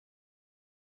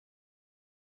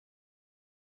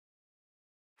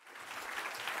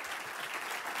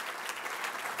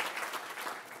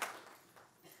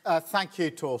Thank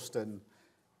you, Torsten.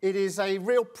 It is a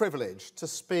real privilege to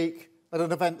speak at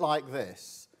an event like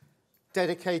this,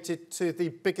 dedicated to the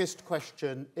biggest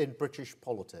question in British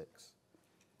politics.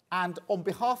 And on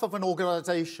behalf of an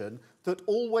organisation that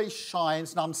always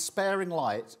shines an unsparing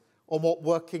light on what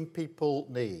working people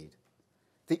need,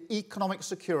 the economic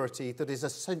security that is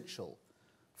essential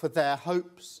for their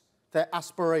hopes, their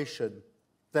aspiration,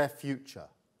 their future.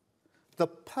 The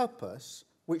purpose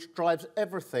which drives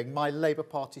everything my Labour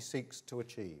Party seeks to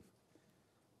achieve.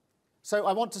 So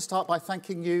I want to start by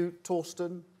thanking you,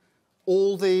 Torsten,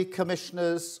 all the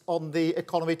commissioners on the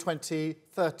Economy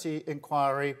 2030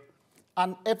 inquiry,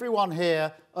 and everyone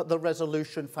here at the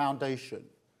Resolution Foundation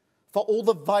for all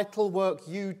the vital work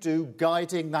you do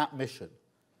guiding that mission.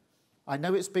 I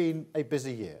know it's been a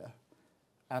busy year,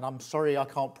 and I'm sorry I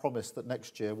can't promise that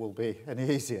next year will be any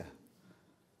easier.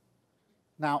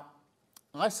 Now,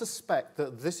 I suspect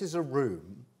that this is a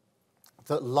room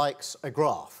that likes a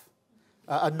graph,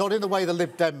 and not in the way the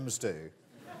Lib Dems do.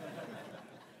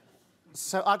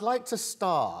 So I'd like to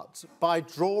start by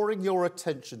drawing your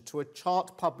attention to a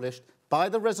chart published by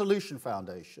the Resolution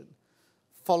Foundation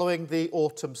following the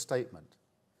autumn statement.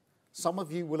 Some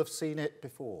of you will have seen it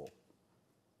before.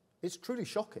 It's truly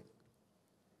shocking,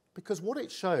 because what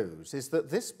it shows is that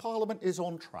this Parliament is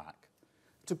on track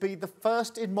to be the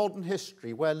first in modern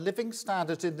history where living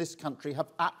standards in this country have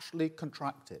actually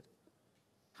contracted.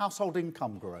 Household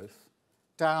income growth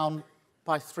down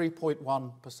by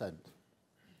 3.1%.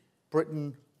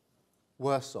 Britain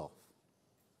worse off.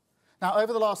 Now,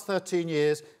 over the last 13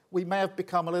 years, we may have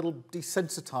become a little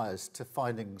desensitised to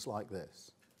findings like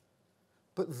this.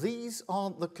 But these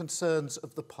aren't the concerns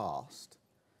of the past.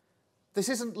 This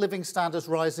isn't living standards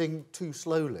rising too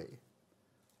slowly,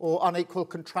 or unequal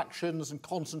contractions and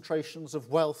concentrations of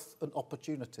wealth and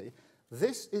opportunity.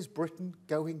 This is Britain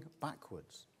going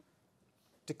backwards.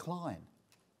 Decline.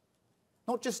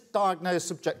 Not just diagnosed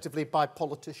subjectively by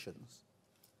politicians.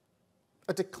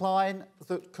 A decline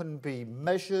that can be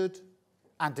measured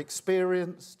and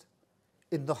experienced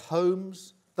in the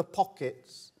homes, the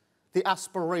pockets, the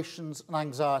aspirations and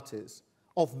anxieties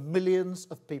of millions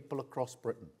of people across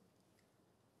Britain.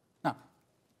 Now,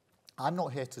 I'm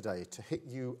not here today to hit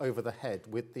you over the head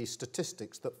with the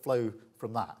statistics that flow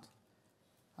from that.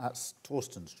 That's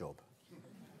Torsten's job.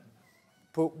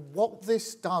 But what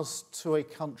this does to a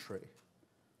country,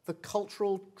 the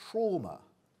cultural trauma,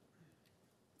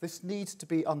 this needs to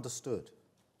be understood.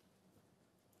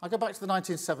 I go back to the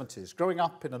 1970s, growing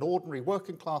up in an ordinary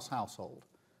working class household,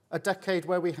 a decade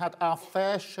where we had our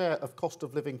fair share of cost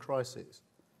of living crises.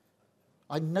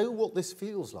 I know what this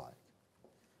feels like.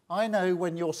 I know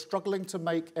when you're struggling to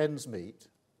make ends meet,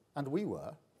 and we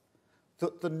were,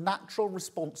 that the natural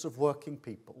response of working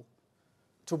people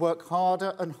to work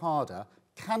harder and harder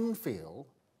can feel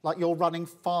like you're running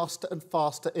faster and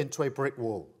faster into a brick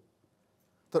wall.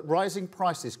 That rising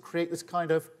prices create this kind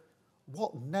of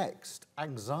what next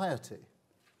anxiety,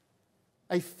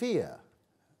 a fear,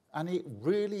 and it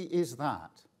really is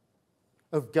that,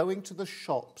 of going to the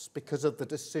shops because of the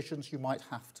decisions you might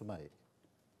have to make.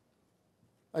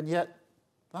 And yet,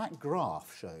 that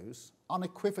graph shows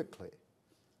unequivocally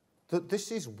that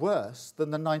this is worse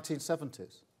than the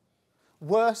 1970s,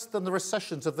 worse than the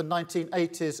recessions of the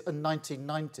 1980s and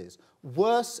 1990s,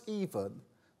 worse even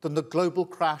than the global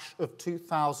crash of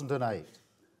 2008.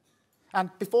 And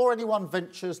before anyone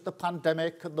ventures the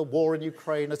pandemic and the war in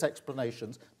Ukraine as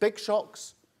explanations, big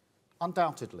shocks,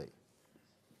 undoubtedly.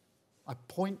 I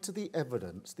point to the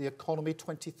evidence the Economy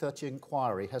 2030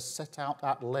 inquiry has set out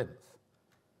at length,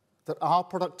 that our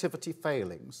productivity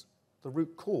failings, the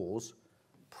root cause,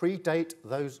 predate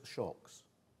those shocks.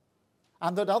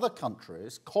 And that other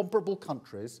countries, comparable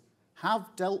countries,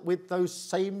 have dealt with those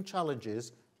same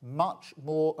challenges much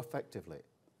more effectively.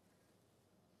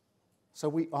 So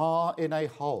we are in a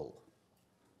hole,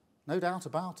 no doubt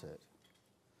about it.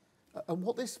 And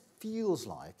what this feels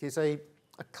like is a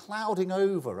clouding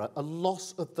over, a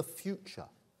loss of the future.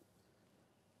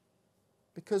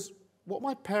 Because what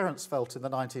my parents felt in the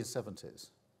 1970s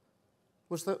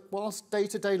was that whilst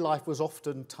day-to-day life was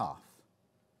often tough,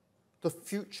 the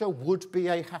future would be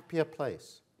a happier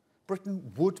place.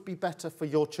 Britain would be better for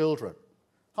your children.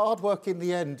 Hard work in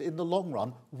the end, in the long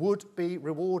run, would be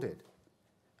rewarded.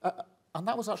 And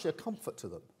that was actually a comfort to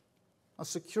them, a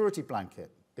security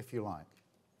blanket, if you like.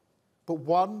 But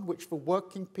one which for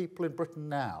working people in Britain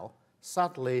now,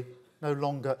 sadly, no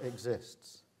longer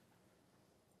exists.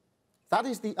 That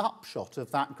is the upshot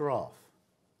of that graph.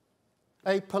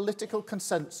 A political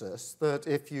consensus that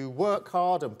if you work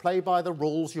hard and play by the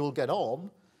rules, you'll get on,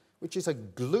 which is a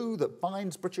glue that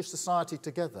binds British society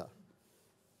together.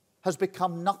 has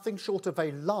become nothing short of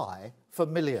a lie for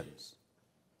millions.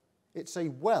 It's a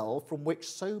well from which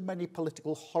so many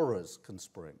political horrors can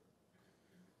spring.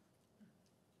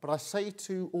 But I say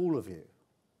to all of you,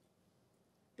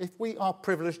 if we are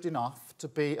privileged enough to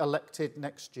be elected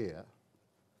next year,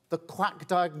 the quack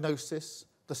diagnosis,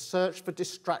 the search for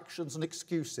distractions and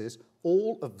excuses,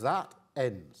 all of that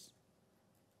ends.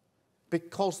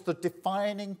 Because the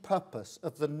defining purpose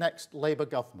of the next Labour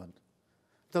government,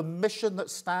 the mission that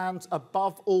stands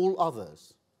above all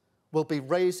others, will be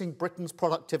raising Britain's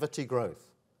productivity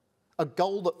growth, a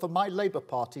goal that for my Labour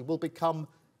Party will become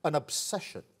an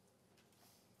obsession.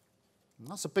 And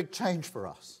that's a big change for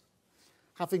us.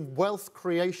 Having wealth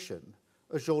creation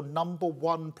as your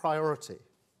 #1 priority,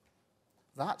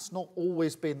 that's not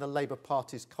always been the Labour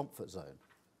Party's comfort zone,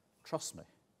 trust me.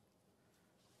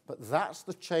 But that's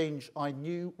the change I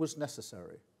knew was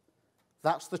necessary.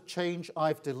 That's the change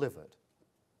I've delivered,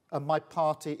 and my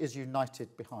party is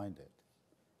united behind it.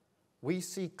 We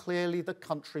see clearly the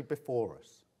country before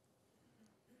us.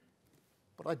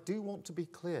 But I do want to be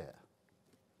clear.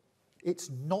 It's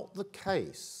not the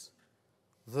case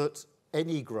that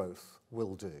any growth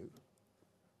will do.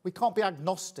 We can't be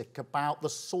agnostic about the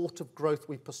sort of growth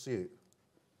we pursue.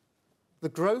 The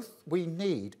growth we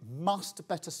need must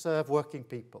better serve working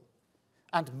people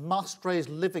and must raise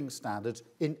living standards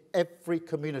in every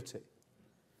community.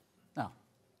 Now,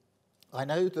 I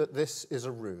know that this is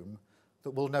a room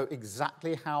that will know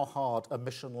exactly how hard a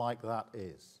mission like that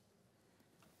is.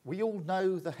 We all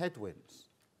know the headwinds,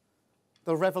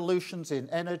 the revolutions in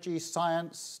energy,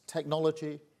 science,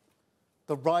 technology,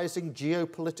 the rising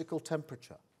geopolitical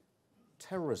temperature,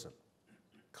 terrorism,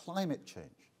 climate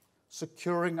change,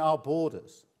 securing our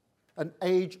borders, an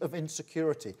age of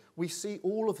insecurity. We see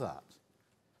all of that.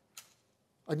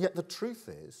 And yet the truth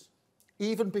is,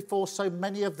 even before so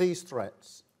many of these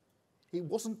threats, it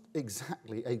wasn't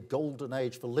exactly a golden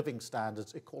age for living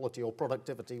standards, equality, or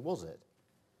productivity, was it?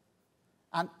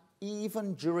 And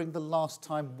even during the last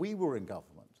time we were in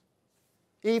government,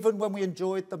 even when we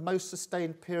enjoyed the most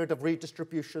sustained period of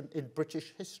redistribution in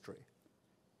British history,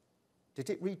 did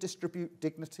it redistribute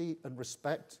dignity and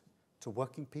respect to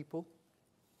working people?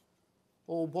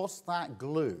 Or was that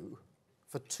glue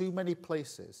for too many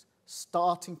places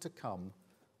starting to come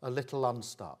a little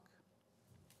unstuck?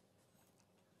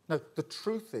 No, the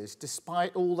truth is,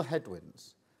 despite all the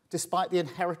headwinds, despite the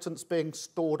inheritance being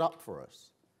stored up for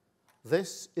us,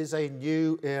 this is a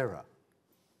new era.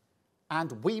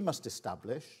 And we must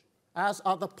establish, as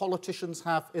other politicians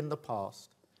have in the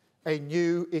past, a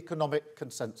new economic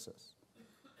consensus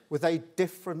with a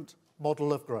different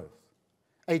model of growth,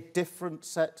 a different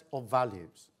set of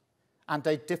values, and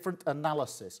a different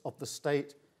analysis of the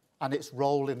state and its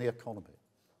role in the economy.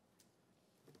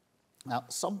 Now,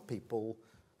 some people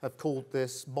have called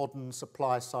this modern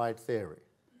supply-side theory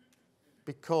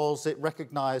because it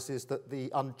recognises that the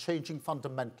unchanging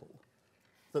fundamental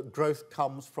that growth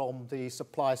comes from the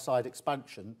supply-side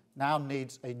expansion now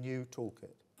needs a new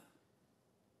toolkit.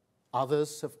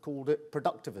 Others have called it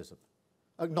productivism,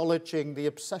 acknowledging the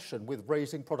obsession with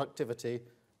raising productivity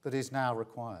that is now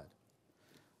required.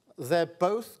 They're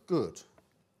both good,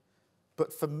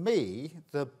 but for me,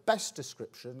 the best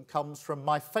description comes from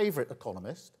my favourite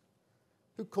economist,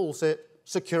 who calls it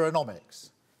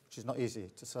securonomics, which is not easy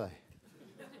to say.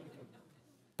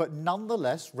 But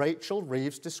nonetheless, Rachel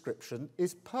Reeves' description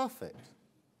is perfect,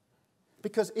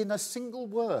 because in a single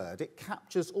word, it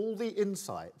captures all the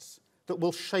insights that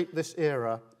will shape this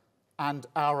era and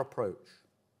our approach.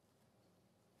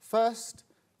 First,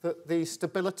 that the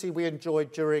stability we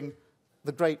enjoyed during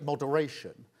the Great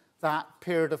Moderation, that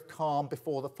period of calm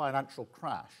before the financial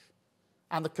crash,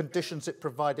 and the conditions it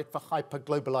provided for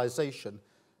hyper-globalization,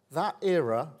 that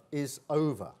era is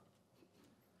over.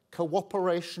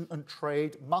 Cooperation and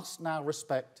trade must now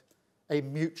respect a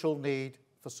mutual need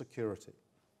for security.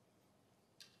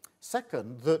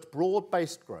 Second, that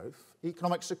broad-based growth,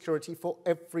 economic security for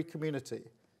every community,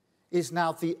 is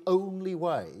now the only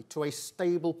way to a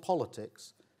stable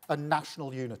politics and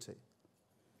national unity.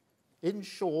 In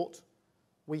short,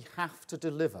 we have to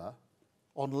deliver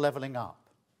on levelling up.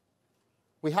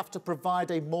 We have to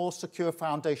provide a more secure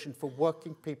foundation for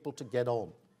working people to get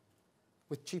on,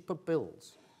 with cheaper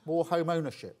bills, more home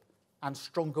ownership, and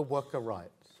stronger worker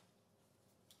rights.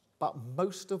 But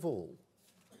most of all,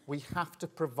 we have to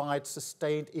provide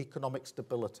sustained economic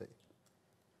stability.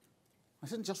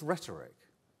 This isn't just rhetoric.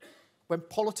 When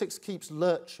politics keeps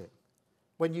lurching,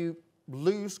 when you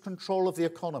lose control of the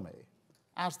economy,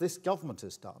 as this government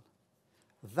has done,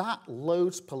 that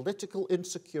loads political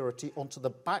insecurity onto the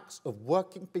backs of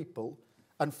working people,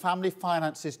 and family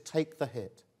finances take the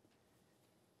hit.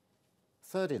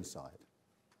 Third insight,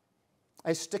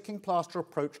 a sticking plaster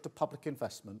approach to public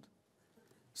investment,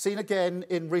 seen again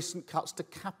in recent cuts to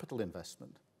capital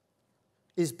investment,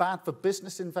 is bad for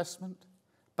business investment,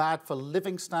 bad for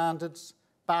living standards,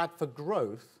 bad for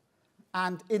growth,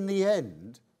 and in the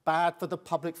end, bad for the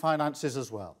public finances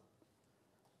as well.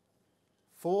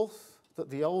 Fourth, that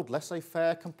the old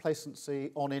laissez-faire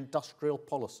complacency on industrial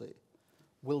policy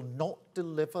will not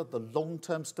deliver the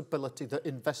long-term stability that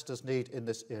investors need in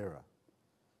this era.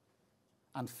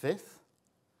 And fifth,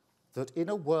 that in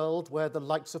a world where the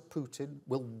likes of Putin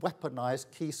will weaponize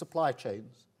key supply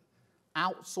chains,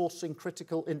 outsourcing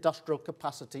critical industrial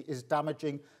capacity is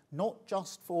damaging not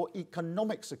just for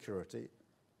economic security,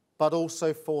 but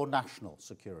also for national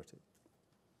security.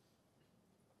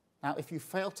 Now, if you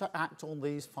fail to act on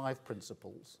these 5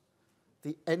 principles,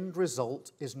 the end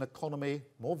result is an economy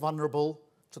more vulnerable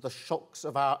to the shocks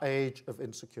of our age of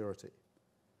insecurity.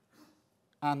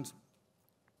 And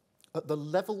at the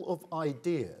level of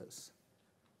ideas,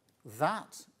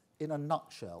 that, in a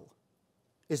nutshell,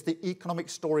 is the economic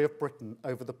story of Britain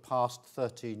over the past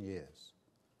 13 years.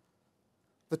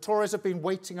 The Tories have been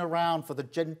waiting around for the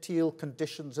genteel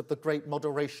conditions of the Great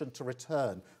Moderation to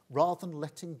return, rather than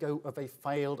letting go of a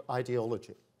failed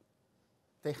ideology.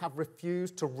 They have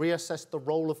refused to reassess the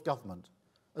role of government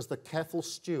as the careful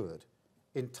steward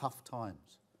in tough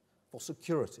times for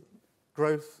security,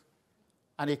 growth,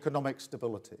 and economic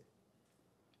stability.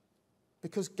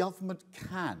 Because government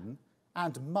can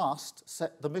and must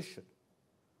set the mission.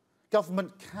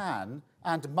 Government can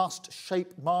and must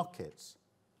shape markets,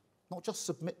 not just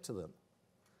submit to them.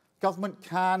 Government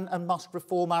can and must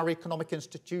reform our economic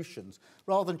institutions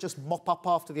rather than just mop up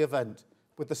after the event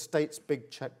with the state's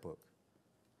big checkbook.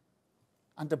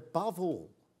 And above all,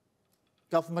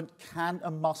 government can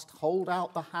and must hold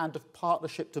out the hand of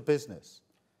partnership to business,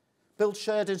 build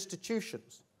shared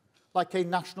institutions like a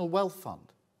national wealth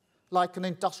fund, like an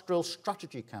industrial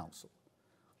strategy council,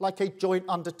 like a joint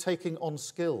undertaking on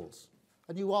skills,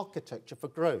 a new architecture for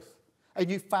growth, a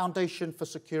new foundation for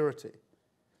security.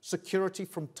 Security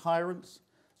from tyrants,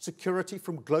 security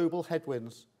from global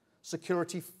headwinds,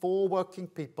 security for working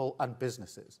people and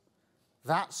businesses.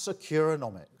 That's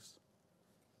securonomics.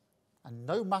 And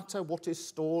no matter what is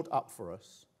stored up for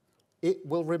us, it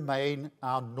will remain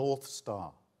our North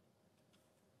Star.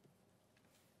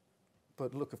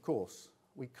 But look, of course,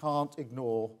 we can't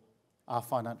ignore our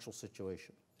financial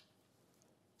situation.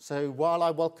 So while I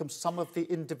welcome some of the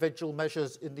individual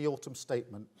measures in the autumn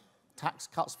statement, tax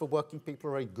cuts for working people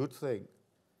are a good thing,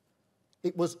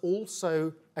 it was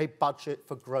also a budget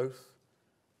for growth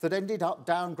that ended up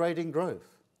downgrading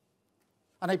growth,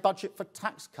 and a budget for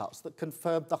tax cuts that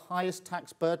confirmed the highest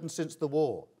tax burden since the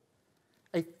war,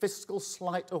 a fiscal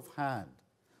sleight of hand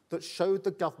that showed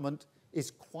the government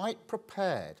is quite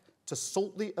prepared to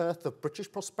salt the earth of British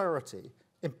prosperity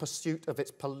in pursuit of its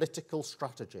political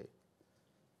strategy.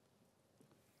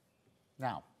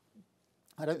 Now,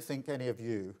 I don't think any of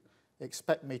you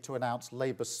expect me to announce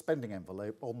Labour's spending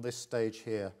envelope on this stage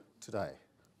here today,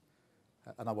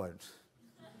 and I won't.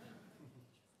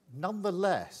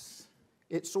 Nonetheless,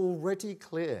 it's already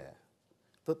clear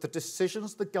that the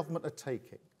decisions the government are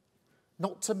taking,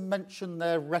 not to mention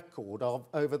their record of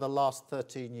over the last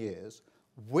 13 years,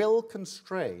 will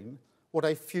constrain what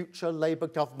a future Labour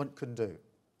government can do.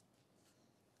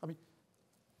 I mean,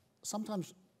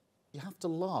 sometimes you have to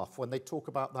laugh when they talk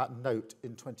about that note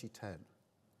in 2010,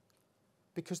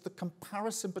 because the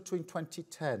comparison between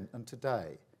 2010 and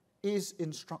today is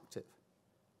instructive.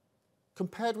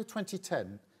 Compared with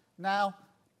 2010, now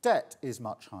debt is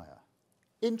much higher,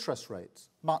 interest rates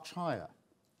much higher,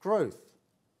 growth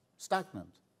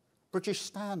stagnant, British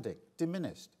standing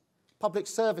diminished, public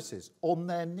services on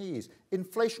their knees,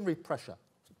 inflationary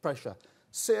pressure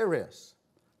serious,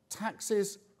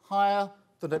 taxes higher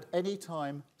than at any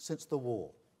time since the war.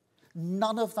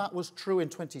 None of that was true in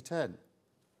 2010.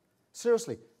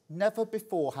 Seriously, never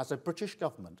before has a British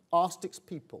government asked its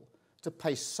people to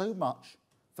pay so much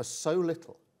for so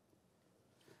little.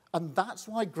 And that's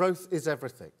why growth is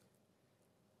everything.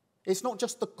 It's not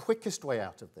just the quickest way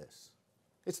out of this.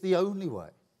 It's the only way.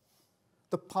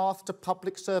 The path to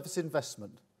public service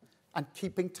investment and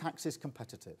keeping taxes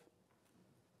competitive.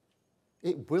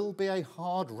 It will be a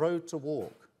hard road to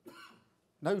walk,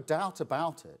 no doubt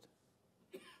about it.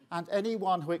 And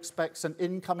anyone who expects an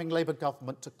incoming Labour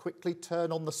government to quickly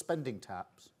turn on the spending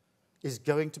taps is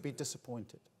going to be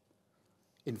disappointed.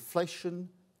 Inflation,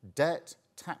 debt,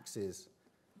 taxes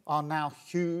are now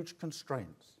huge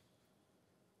constraints.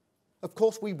 Of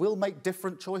course, we will make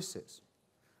different choices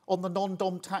on the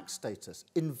non-dom tax status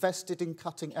invested in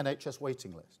cutting NHS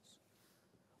waiting lists,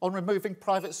 on removing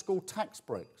private school tax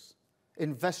breaks,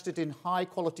 invested in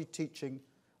high-quality teaching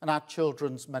and our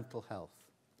children's mental health.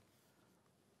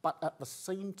 But at the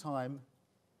same time,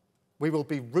 we will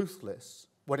be ruthless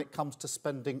when it comes to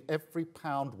spending every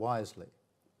pound wisely.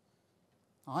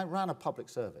 I ran a public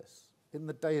service in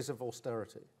the days of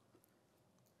austerity.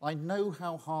 I know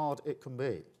how hard it can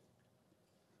be,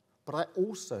 but I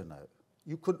also know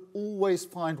you can always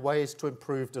find ways to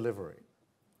improve delivery,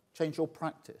 change your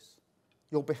practice,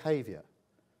 your behaviour,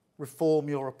 reform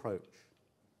your approach.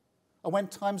 And when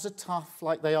times are tough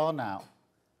like they are now,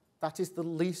 that is the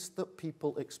least that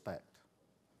people expect.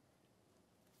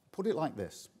 Put it like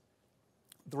this.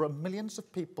 There are millions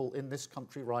of people in this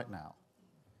country right now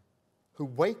who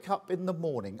wake up in the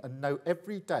morning and know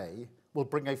every day will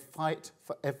bring a fight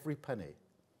for every penny,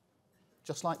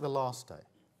 just like the last day.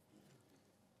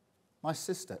 My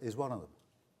sister is one of them.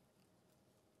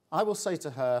 I will say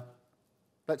to her,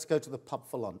 let's go to the pub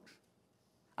for lunch.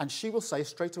 And she will say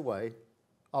straight away,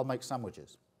 I'll make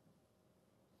sandwiches.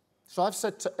 So I've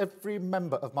said to every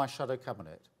member of my shadow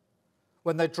cabinet,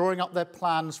 when they're drawing up their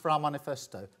plans for our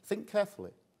manifesto, think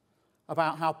carefully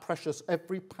about how precious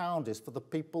every pound is for the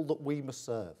people that we must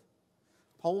serve.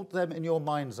 Hold them in your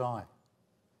mind's eye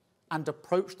and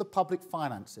approach the public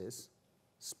finances,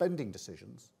 spending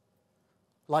decisions,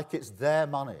 like it's their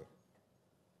money,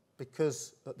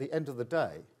 because at the end of the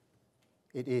day,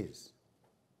 it is.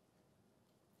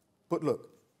 But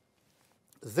look,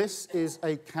 this is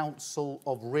a council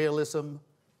of realism,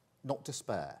 not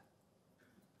despair.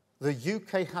 The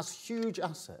UK has huge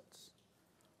assets,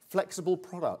 flexible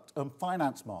product and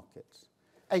finance markets,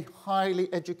 a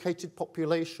highly educated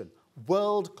population,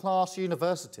 world-class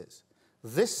universities,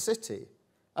 this city,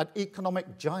 an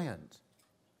economic giant,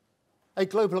 a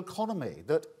global economy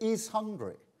that is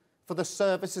hungry for the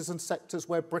services and sectors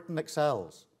where Britain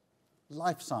excels,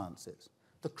 life sciences,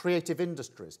 the creative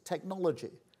industries,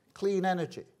 technology, clean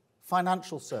energy,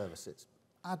 financial services,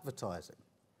 advertising.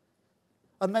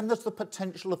 And then there's the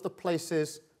potential of the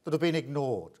places that have been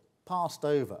ignored, passed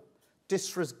over,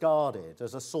 disregarded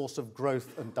as a source of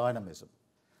growth and dynamism,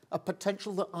 a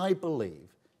potential that I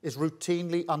believe is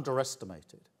routinely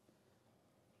underestimated.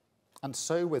 And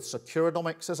so, with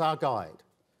Securonomics as our guide,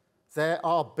 there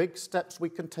are big steps we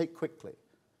can take quickly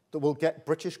that will get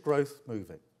British growth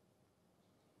moving.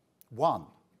 One,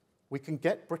 we can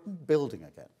get Britain building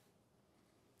again.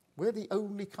 We're the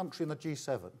only country in the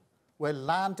G7 where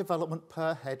land development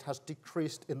per head has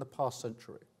decreased in the past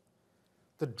century.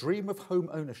 The dream of home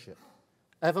ownership,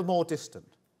 ever more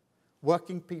distant,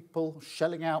 working people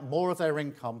shelling out more of their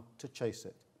income to chase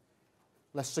it.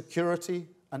 Less security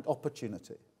and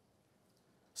opportunity.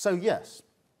 So yes,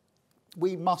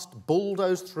 we must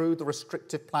bulldoze through the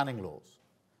restrictive planning laws.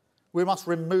 We must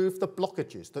remove the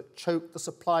blockages that choke the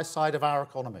supply side of our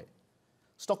economy.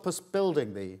 Stop us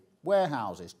building the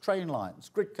warehouses, train lines,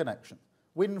 grid connection,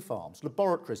 wind farms,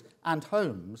 laboratories and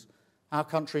homes our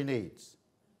country needs.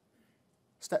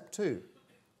 Step two,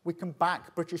 we can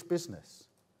back British business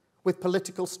with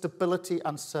political stability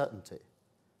and certainty.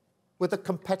 With a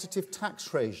competitive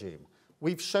tax regime,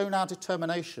 we've shown our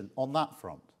determination on that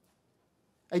front.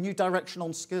 A new direction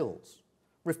on skills,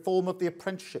 reform of the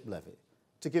apprenticeship levy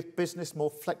to give business more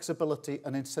flexibility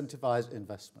and incentivise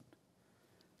investment.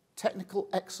 Technical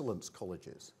excellence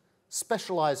colleges,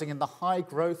 specialising in the high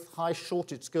growth, high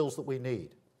shortage skills that we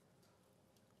need.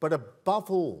 But above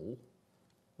all,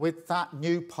 with that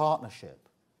new partnership,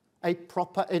 a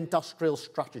proper industrial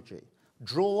strategy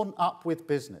drawn up with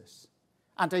business,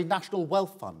 and a national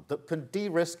wealth fund that can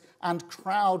de-risk and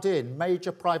crowd in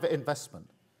major private investment,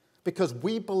 because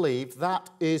we believe that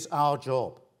is our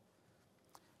job.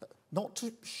 Not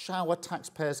to shower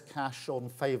taxpayers' cash on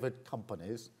favoured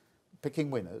companies,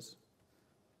 picking winners.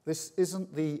 This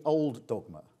isn't the old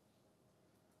dogma.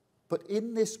 But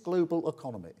in this global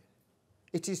economy,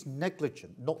 it is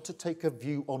negligent not to take a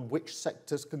view on which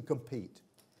sectors can compete,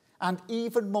 and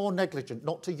even more negligent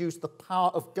not to use the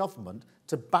power of government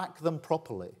to back them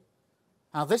properly.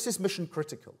 Now, this is mission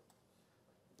critical,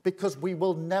 because we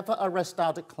will never arrest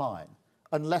our decline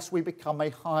unless we become a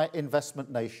high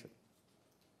investment nation.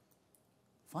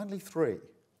 Finally, three,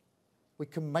 we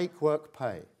can make work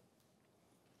pay.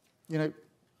 You know,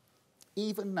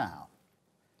 even now,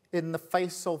 in the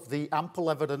face of the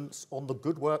ample evidence on the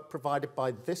good work provided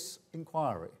by this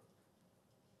inquiry,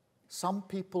 some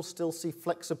people still see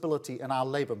flexibility in our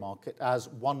labour market as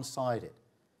one-sided.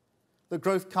 The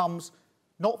growth comes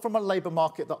not from a labour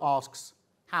market that asks,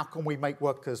 how can we make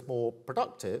workers more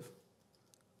productive,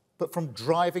 but from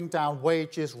driving down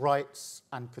wages, rights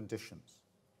and conditions.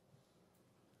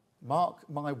 Mark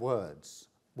my words,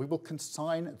 we will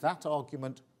consign that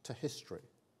argument to history.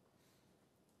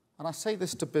 And I say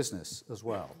this to business as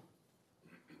well.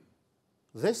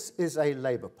 This is a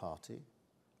Labour Party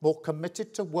more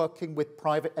committed to working with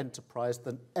private enterprise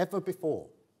than ever before.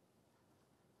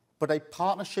 But a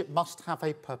partnership must have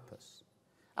a purpose,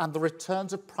 and the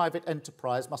returns of private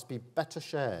enterprise must be better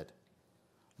shared.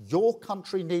 Your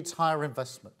country needs higher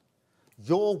investment.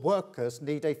 Your workers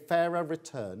need a fairer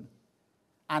return,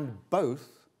 and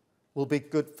both will be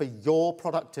good for your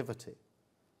productivity.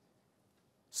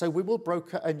 So we will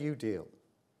broker a new deal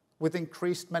with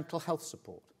increased mental health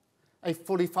support, a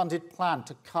fully funded plan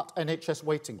to cut NHS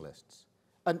waiting lists,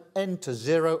 an end to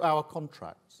zero-hour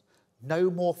contracts,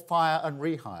 no more fire and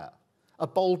rehire, a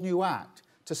bold new act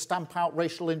to stamp out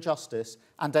racial injustice,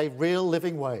 and a real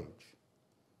living wage.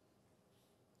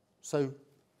 So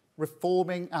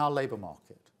reforming our labour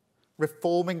market,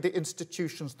 reforming the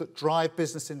institutions that drive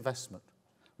business investment,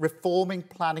 reforming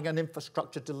planning and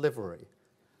infrastructure delivery,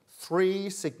 3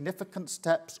 significant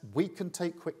steps we can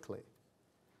take quickly.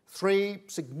 3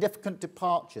 significant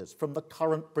departures from the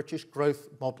current British growth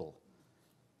model.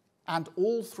 And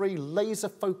all 3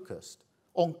 laser-focused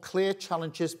on clear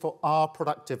challenges for our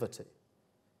productivity.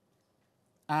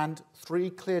 And 3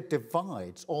 clear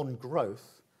divides on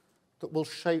growth that will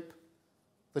shape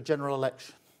the general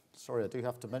election. Sorry, I do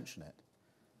have to mention it.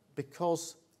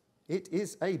 Because it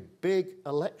is a big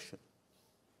election.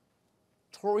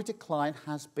 Tory decline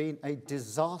has been a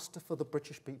disaster for the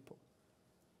British people.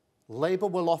 Labour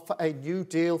will offer a new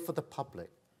deal for the public,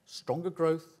 stronger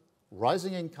growth,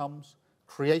 rising incomes,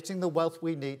 creating the wealth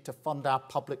we need to fund our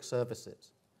public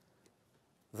services.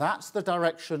 That's the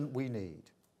direction we need.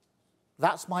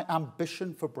 That's my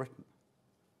ambition for Britain.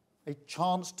 A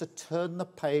chance to turn the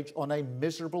page on a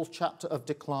miserable chapter of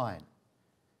decline.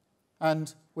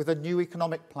 And with a new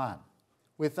economic plan,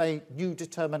 with a new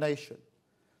determination,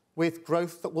 with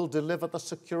growth that will deliver the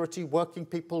security working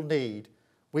people need,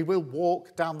 we will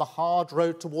walk down the hard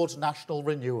road towards national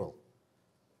renewal.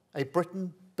 A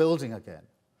Britain building again,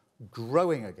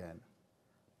 growing again,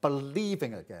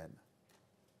 believing again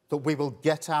that we will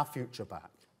get our future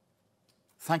back.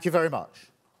 Thank you very much.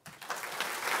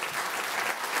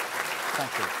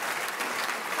 Thank you.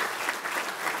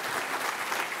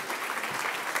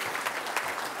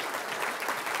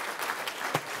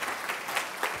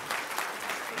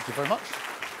 Thank you very much.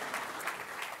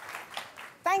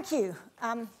 Thank you.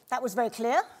 That was very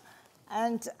clear.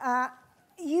 And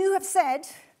you have said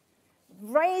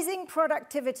raising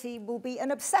productivity will be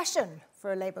an obsession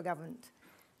for a Labour government,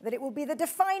 that it will be the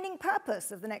defining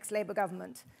purpose of the next Labour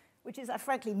government, which is,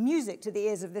 frankly, music to the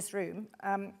ears of this room.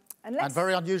 And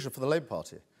very unusual for the Labour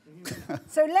Party.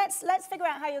 So let's figure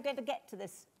out how you're going to get to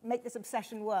this, make this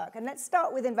obsession work. And let's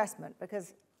start with investment,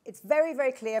 because it's very,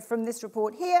 very clear from this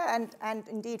report here and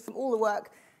indeed from all the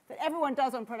work that everyone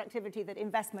does on productivity that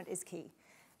investment is key.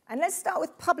 And let's start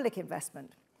with public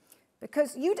investment,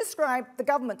 because you describe the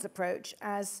government's approach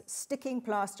as sticking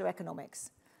plaster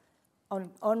economics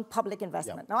on public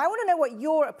investment. Yeah. Now, I want to know what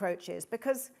your approach is,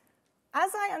 because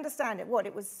as I understand it,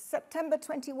 it was September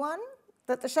 21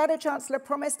 that the Shadow Chancellor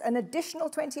promised an additional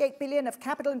 28 billion of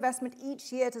capital investment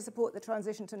each year to support the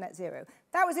transition to net zero.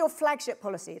 That was your flagship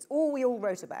policy. It's all we all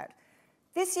wrote about.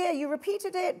 This year, you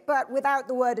repeated it, but without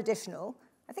the word additional.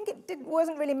 I think it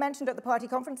wasn't really mentioned at the party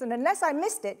conference, and unless I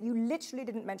missed it, you literally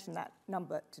didn't mention that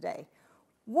number today.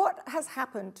 What has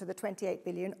happened to the 28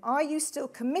 billion? Are you still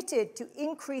committed to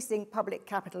increasing public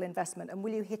capital investment, and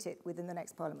will you hit it within the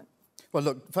next Parliament? Well,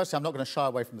 look, firstly, I'm not going to shy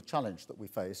away from the challenge that we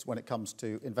face when it comes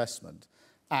to investment.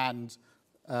 And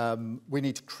we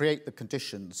need to create the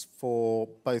conditions for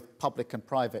both public and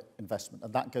private investment,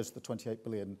 and that goes to the 28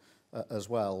 billion as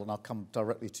well, and I'll come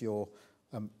directly to your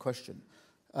question.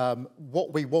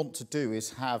 What we want to do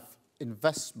is have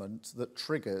investment that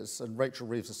triggers, and Rachel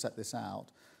Reeves has set this out,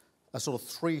 a sort of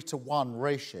 3-to-1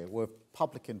 ratio where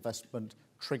public investment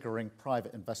triggering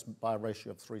private investment by a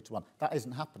ratio of 3-to-1. That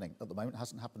isn't happening at the moment. It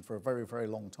hasn't happened for a very, very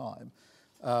long time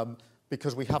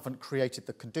because we haven't created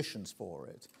the conditions for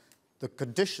it. The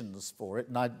conditions for it,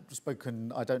 and I've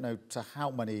spoken, I don't know to how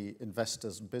many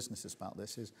investors and businesses about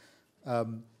this, is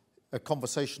a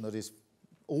conversation that is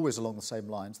always along the same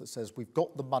lines that says we've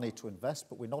got the money to invest,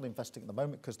 but we're not investing at the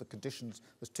moment because the conditions,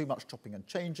 there's too much chopping and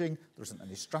changing, there isn't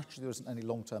any strategy, there isn't any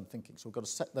long-term thinking. So we've got to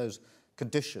set those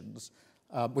conditions.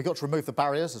 We've got to remove the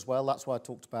barriers as well. That's why I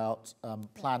talked about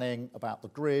planning, about the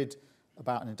grid,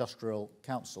 about an industrial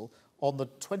council. On the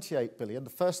 28 billion, the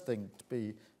first thing to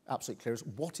be absolutely clear is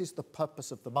what is the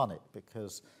purpose of the money?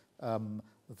 Because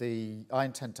I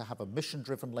intend to have a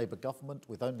mission-driven Labour government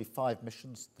with only 5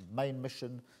 missions. The main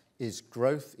mission is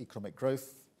growth, economic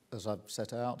growth, as I've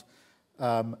set out.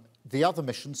 The other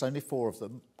missions, only 4 of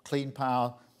them, Clean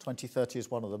Power 2030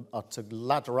 is one of them, are to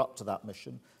ladder up to that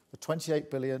mission. The 28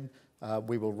 billion,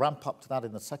 we will ramp up to that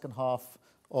in the second half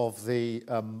of the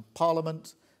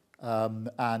Parliament,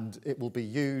 and it will be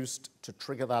used to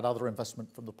trigger that other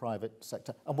investment from the private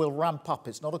sector. And we'll ramp up.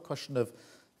 It's not a question of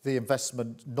the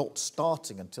investment not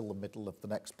starting until the middle of the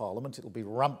next Parliament. It'll be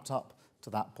ramped up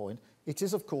to that point. It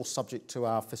is, of course, subject to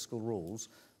our fiscal rules,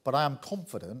 but I am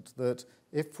confident that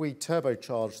if we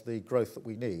turbocharge the growth that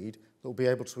we need, we'll be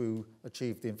able to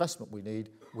achieve the investment we need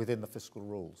within the fiscal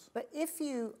rules. But if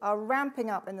you are ramping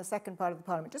up in the second part of the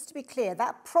Parliament, just to be clear,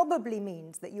 that probably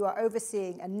means that you are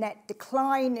overseeing a net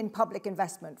decline in public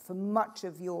investment for much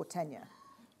of your tenure.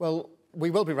 Well, we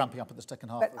will be ramping up in the second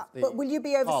half of the But will you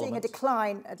be overseeing Parliament. a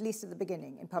decline, at least at the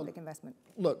beginning, in public investment?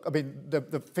 Look, I mean,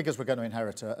 the figures we're going to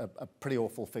inherit are pretty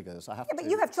awful figures. But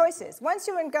you have choices. Once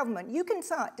you're in government, you can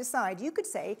decide, you could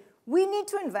say, we need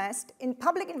to invest in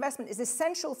public investment is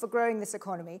essential for growing this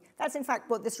economy. That's in fact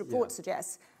what this report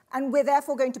suggests. And we're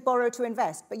therefore going to borrow to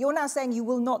invest. But you're now saying you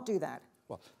will not do that.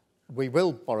 Well, we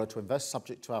will borrow to invest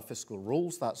subject to our fiscal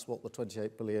rules. That's what the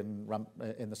 28 billion ramp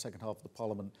in the second half of the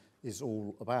Parliament is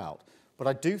all about. But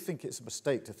I do think it's a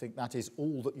mistake to think that is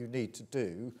all that you need to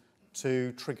do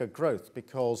to trigger growth,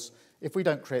 because if we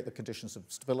don't create the conditions of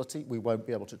stability, we won't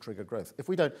be able to trigger growth. If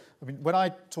we don't, I mean, when I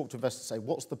talk to investors, say,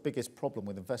 what's the biggest problem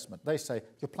with investment? They say,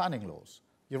 your planning laws,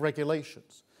 your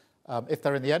regulations. If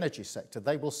they're in the energy sector,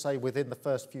 they will say within the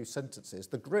first few sentences,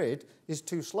 the grid is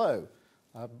too slow.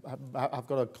 I've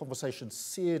got a conversation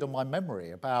seared on my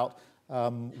memory about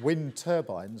wind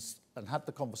turbines, and had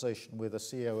the conversation with a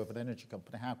CEO of an energy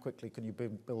company, how quickly can you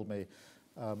build me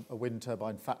a wind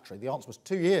turbine factory? The answer was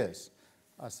 2 years.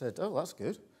 I said, oh, that's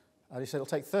good. And he said, it'll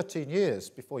take 13 years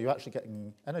before you're actually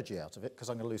getting energy out of it, because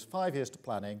I'm going to lose 5 years to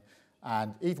planning,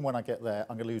 and even when I get there,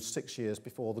 I'm going to lose 6 years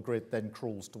before the grid then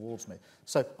crawls towards me.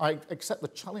 So I accept the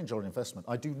challenge on investment.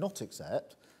 I do not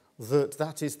accept that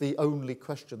that is the only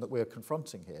question that we're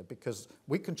confronting here, because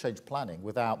we can change planning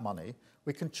without money.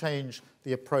 We can change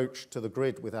the approach to the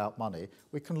grid without money.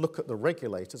 We can look at the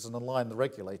regulators and align the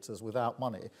regulators without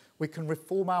money. We can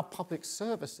reform our public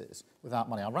services without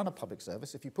money. I run a public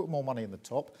service. If you put more money in the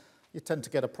top, you tend to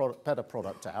get a better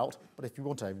product out. But if you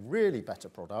want a really better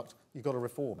product, you've got to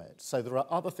reform it. So there are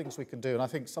other things we can do. And I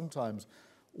think sometimes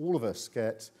all of us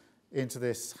get into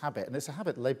this habit, and it's a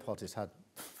habit Labour Party's had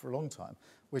for a long time,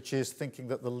 which is thinking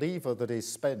that the lever that is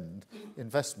spend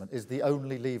investment is the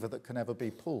only lever that can ever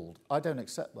be pulled. I don't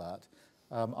accept that.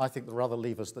 I think there are other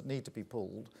levers that need to be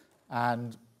pulled.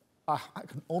 And I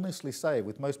can honestly say,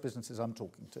 with most businesses I'm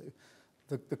talking to,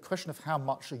 the question of how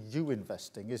much are you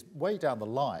investing is way down the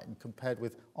line compared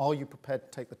with, are you prepared to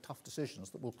take the tough decisions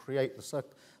that will create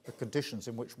the conditions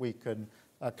in which we can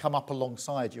come up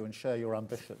alongside you and share your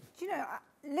ambition? Do you know,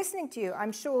 listening to you,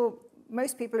 I'm sure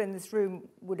most people in this room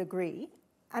would agree.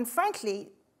 And frankly,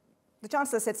 the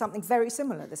Chancellor said something very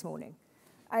similar this morning.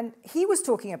 And he was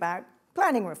talking about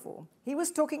planning reform. He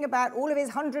was talking about all of his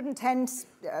 110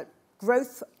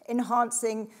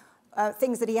 growth-enhancing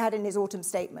things that he had in his autumn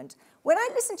statement. When I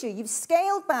listen to you, you've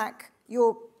scaled back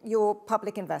your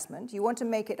public investment. You want to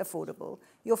make it affordable.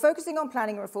 You're focusing on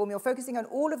planning reform. You're focusing on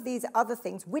all of these other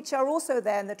things, which are also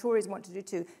there, and the Tories want to do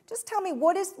too. Just tell me,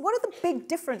 what are the big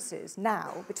differences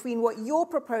now between what you're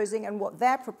proposing and what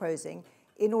they're proposing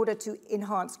in order to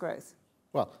enhance growth?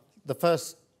 Well, the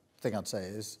first thing I'd say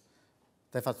is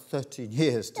they've had 13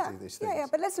 years to do these things. Yeah,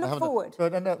 but let's look forward.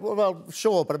 Well,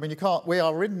 sure, but I mean, you can't. We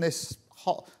are in this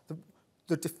hot.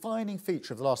 The defining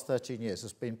feature of the last 13 years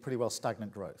has been pretty well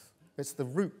stagnant growth. It's the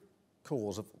root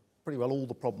cause of pretty well all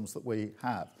the problems that we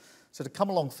have. So to come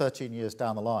along 13 years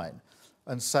down the line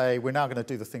and say we're now going to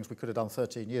do the things we could have done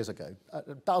 13 years ago,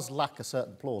 it does lack a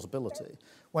certain plausibility.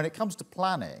 When it comes to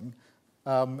planning,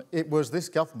 it was this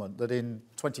government that in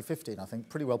 2015, I think,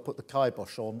 pretty well put the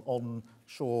kibosh on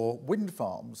onshore wind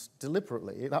farms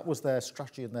deliberately. That was their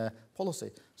strategy and their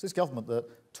policy. It's this government that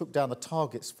took down the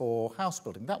targets for house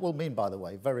building. That will mean, by the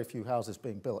way, very few houses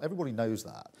being built. Everybody knows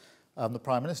that. The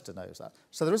Prime Minister knows that.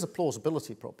 So there is a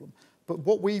plausibility problem. But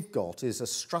what we've got is a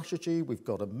strategy, we've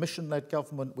got a mission-led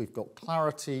government, we've got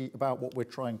clarity about what we're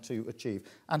trying to achieve,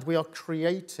 and we are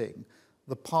creating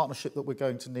the partnership that we're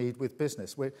going to need with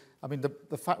business. I mean,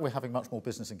 the fact we're having much more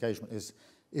business engagement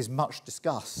is much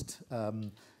discussed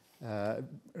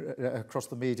across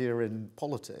the media in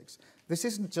politics. This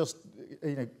isn't just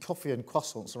coffee and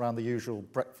croissants around the usual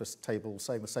breakfast table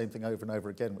saying the same thing over and over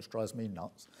again, which drives me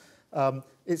nuts.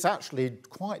 It's actually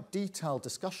quite detailed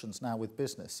discussions now with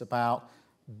business about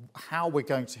how we're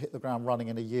going to hit the ground running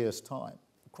in a year's time.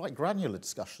 quite granular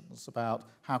discussions about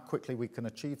how quickly we can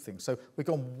achieve things. So we've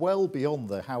gone well beyond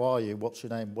the how are you, what's your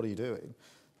name, what are you doing,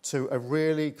 to a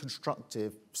really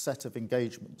constructive set of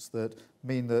engagements that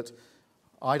mean that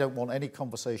I don't want any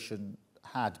conversation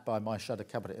had by my shadow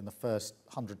cabinet in the first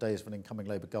 100 days of an incoming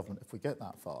Labour government, if we get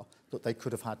that far, that they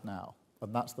could have had now.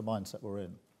 And that's the mindset we're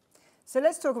in. So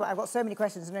let's talk about, I've got so many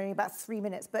questions and only about 3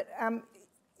 minutes, but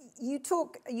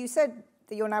you said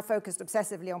that you're now focused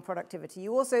obsessively on productivity.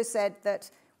 You also said that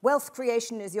wealth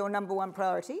creation is your #1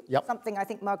 priority, something I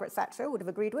think Margaret Thatcher would have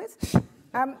agreed with.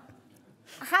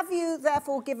 Have you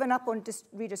therefore given up on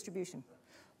redistribution?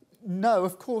 No,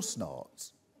 of course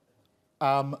not.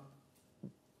 But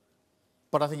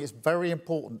I think it's very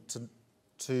important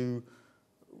to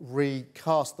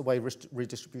recast the way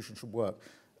redistribution should work.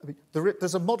 I mean,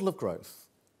 there's a model of growth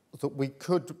that we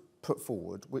could put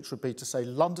forward, which would be to say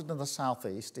London and the South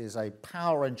East is a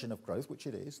power engine of growth, which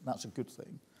it is, and that's a good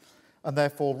thing. And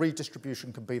therefore,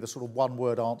 redistribution can be the sort of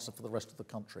one-word answer for the rest of the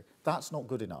country. That's not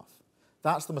good enough.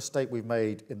 That's the mistake we've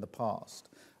made in the past.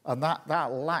 And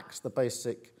that lacks the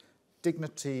basic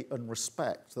dignity and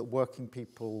respect that working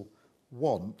people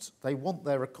want. They want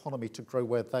their economy to grow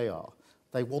where they are.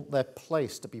 They want their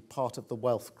place to be part of the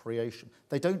wealth creation.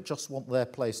 They don't just want their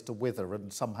place to wither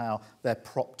and somehow they're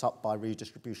propped up by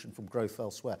redistribution from growth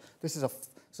elsewhere. This is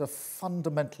a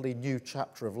fundamentally new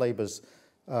chapter of Labour's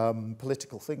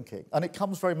political thinking. And it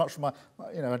comes very much from my,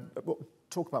 we'll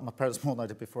talk about my parents more than I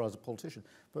did before I was a politician.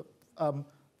 But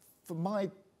for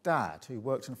my dad, who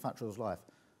worked in a factory all his life,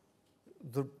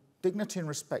 the dignity and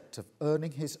respect of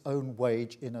earning his own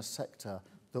wage in a sector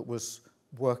that was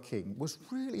working was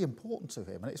really important to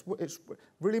him. And it's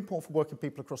really important for working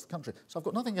people across the country. So I've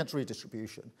got nothing against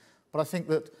redistribution, but I think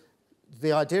that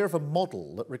the idea of a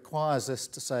model that requires us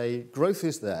to say growth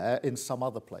is there in some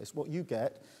other place, what you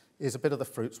get is a bit of the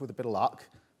fruits with a bit of luck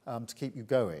to keep you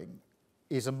going,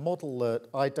 is a model that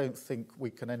I don't think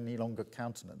we can any longer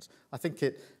countenance. I think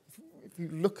if you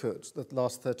look at the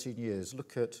last 13 years,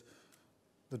 look at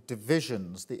the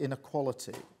divisions, the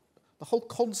inequality, the whole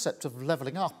concept of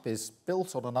levelling up is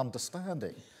built on an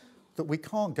understanding that we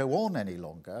can't go on any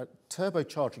longer,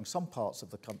 turbocharging some parts of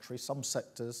the country, some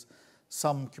sectors,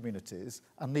 some communities,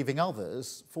 and leaving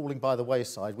others falling by the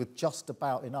wayside with just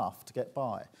about enough to get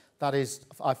by. That is,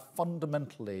 I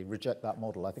fundamentally reject that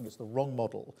model. I think it's the wrong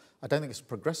model. I don't think it's a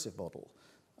progressive model.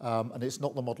 And it's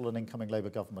not the model an incoming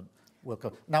Labour government will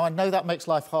come. Now, I know that makes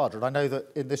life harder, and I know that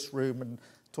in this room, and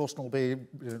Torsten will be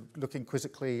looking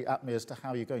quizzically at me as to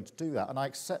how you're going to do that, and I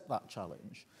accept that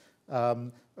challenge.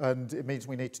 And it means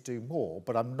we need to do more,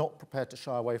 but I'm not prepared to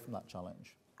shy away from that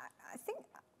challenge. I think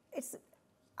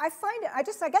I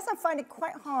guess I find it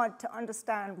quite hard to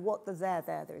understand what the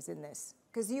there is in this,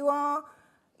 because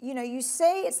you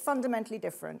say it's fundamentally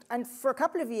different, and for a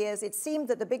couple of years it seemed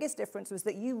that the biggest difference was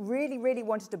that you really, really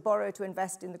wanted to borrow to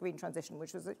invest in the green transition,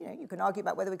 which was, you can argue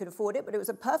about whether we could afford it, but it was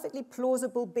a perfectly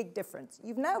plausible big difference.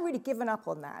 You've now really given up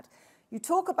on that. You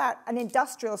talk about an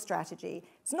industrial strategy.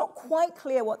 It's not quite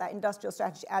clear what that industrial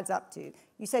strategy adds up to.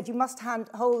 You said you must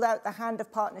hold out the hand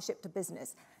of partnership to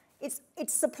business.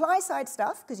 It's supply-side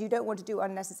stuff, because you don't want to do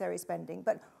unnecessary spending,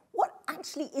 but what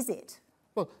actually is it?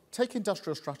 Well, take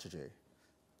industrial strategy.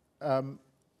 When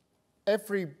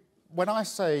I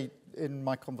say in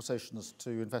my conversations to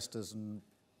investors and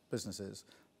businesses,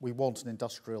 we want an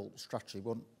industrial strategy, we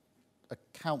want a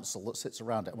council that sits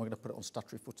around it and we're going to put it on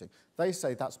statutory footing, they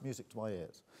say that's music to my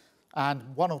ears. And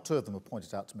one or two of them have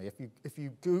pointed out to me, if you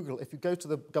go to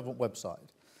the government website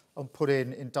and put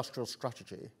in industrial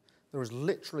strategy, there is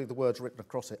literally the words written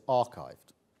across it,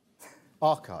 archived.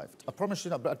 Archived. I promise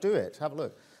you not, but do it, have a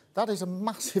look. That is a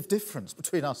massive difference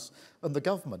between us and the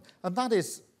government. And that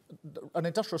is an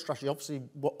industrial strategy, obviously,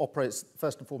 what operates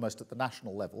first and foremost at the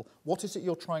national level. What is it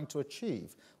you're trying to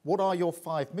achieve? What are your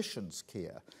 5 missions,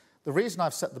 Keir? The reason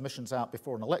I've set the missions out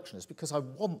before an election is because I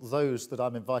want those that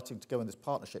I'm inviting to go in this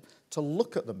partnership to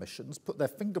look at the missions, put their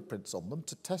fingerprints on them,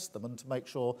 to test them and to make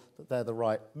sure that they're the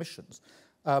right missions.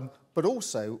 But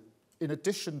also, in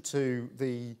addition to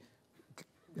the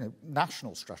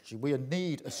national strategy, we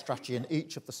need a strategy in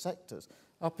each of the sectors.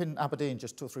 Up in Aberdeen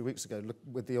just 2 or 3 weeks ago,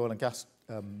 with the oil and gas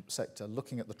sector,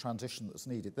 looking at the transition that's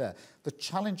needed there, the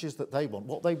challenges that they want,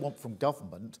 what they want from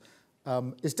government,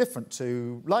 is different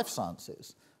to life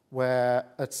sciences, where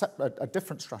a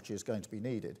different strategy is going to be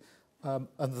needed. And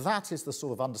that is the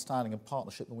sort of understanding and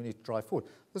partnership that we need to drive forward.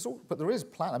 But there is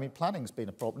plan. I mean, planning's been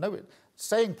a problem. No,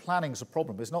 saying planning's a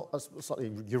problem is not a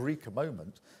slightly eureka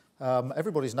moment.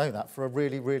 Everybody's known that for a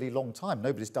really, really long time.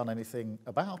 Nobody's done anything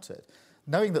about it.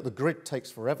 Knowing that the grid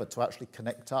takes forever to actually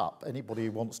connect up anybody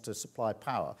who wants to supply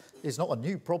power is not a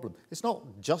new problem. It's not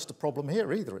just a problem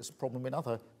here either, it's a problem in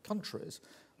other countries.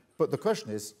 But the question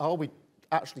is, are we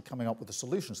actually coming up with the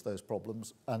solutions to those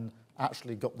problems and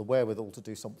actually got the wherewithal to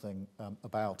do something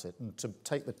about it and to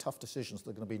take the tough decisions that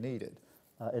are going to be needed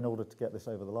in order to get this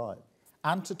over the line?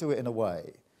 And to do it in a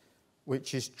way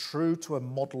which is true to a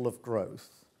model of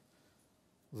growth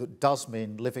that does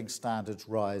mean living standards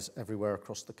rise everywhere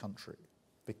across the country.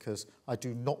 Because I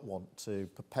do not want to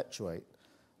perpetuate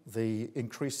the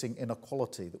increasing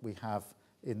inequality that we have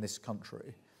in this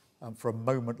country for a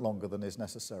moment longer than is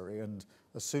necessary. And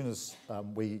as soon as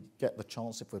we get the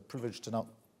chance, if we're privileged enough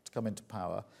to come into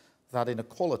power, that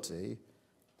inequality,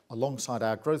 alongside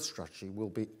our growth strategy, will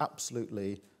be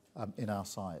absolutely in our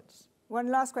sights. One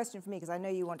last question for me, because I know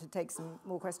you want to take some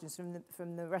more questions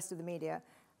from the rest of the media.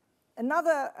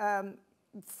 Another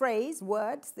phrase,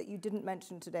 words that you didn't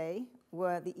mention today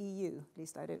were the EU. At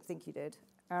least I don't think you did.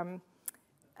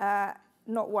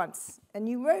 Not once. And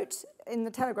you wrote in the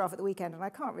Telegraph at the weekend, and I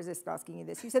can't resist asking you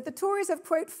this, you said the Tories have,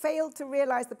 quote, failed to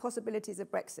realise the possibilities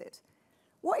of Brexit.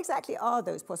 What exactly are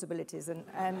those possibilities,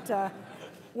 and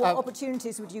what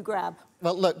opportunities would you grab?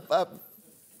 Well, look,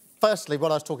 firstly,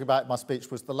 what I was talking about in my speech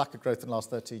was the lack of growth in the last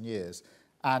 13 years.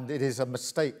 And it is a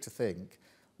mistake to think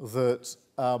that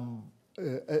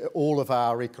all of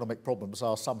our economic problems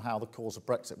are somehow the cause of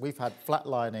Brexit. We've had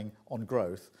flatlining on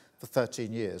growth for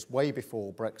 13 years, way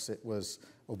before Brexit was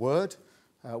a word,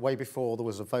 way before there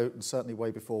was a vote, and certainly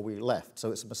way before we left.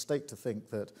 So it's a mistake to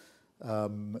think that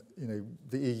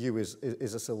the EU is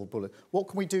a silver bullet. What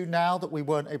can we do now that we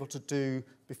weren't able to do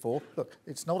before? Look,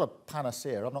 it's not a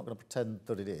panacea. I'm not going to pretend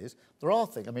that it is. There are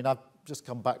things. I mean, I've just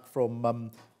come back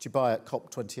from Dubai at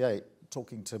COP28,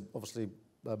 talking to, obviously,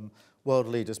 world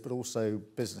leaders, but also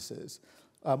businesses.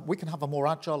 We can have a more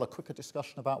agile, a quicker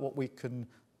discussion about what we can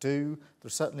do.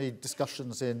 There's certainly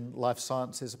discussions in life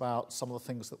sciences about some of the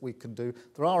things that we can do.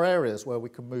 There are areas where we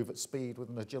can move at speed with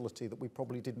an agility that we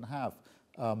probably didn't have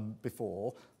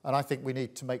before, and I think we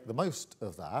need to make the most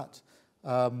of that.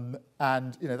 And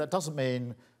that doesn't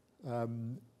mean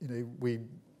we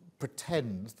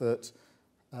pretend that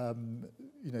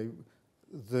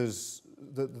there's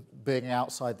being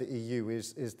outside the EU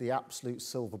is the absolute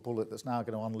silver bullet that's now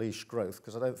going to unleash growth,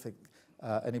 because I don't think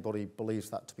anybody believes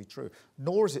that to be true.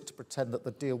 Nor is it to pretend that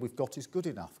the deal we've got is good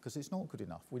enough, because it's not good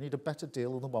enough. We need a better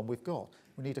deal than the one we've got.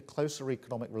 We need a closer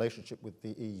economic relationship with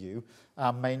the EU,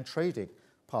 our main trading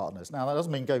partners. Now, that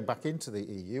doesn't mean going back into the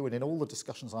EU, and in all the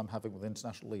discussions I'm having with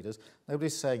international leaders,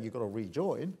 nobody's saying you've got to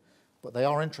rejoin, but they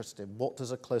are interested in what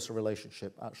does a closer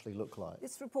relationship actually look like.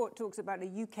 This report talks about a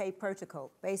UK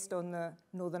protocol based on the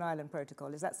Northern Ireland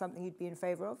Protocol. Is that something you'd be in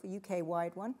favour of, a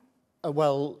UK-wide one?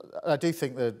 Well, I do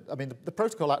think that, the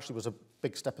protocol actually was a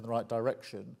big step in the right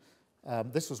direction.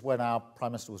 This was when our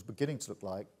Prime Minister was beginning to look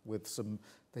like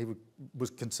he was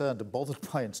concerned and bothered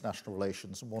by international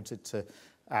relations and wanted to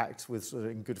act with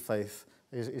in good faith.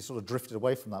 He sort of drifted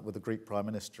away from that with the Greek Prime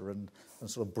Minister and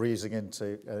sort of breezing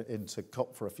into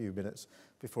COP for a few minutes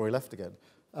before he left again.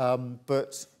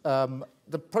 But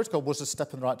the protocol was a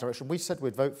step in the right direction. We said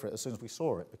we'd vote for it as soon as we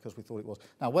saw it because we thought it was.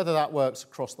 Now, whether that works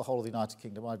across the whole of the United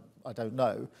Kingdom, I don't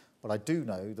know. But I do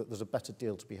know that there's a better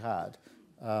deal to be had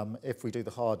if we do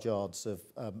the hard yards of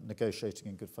negotiating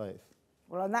in good faith.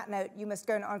 Well, on that note, you must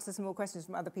go and answer some more questions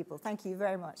from other people. Thank you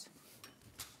very much.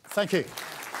 Thank you.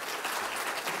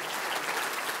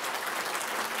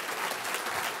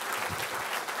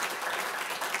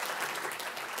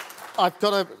 I've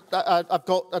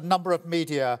got a number of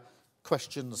media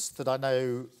questions that I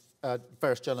know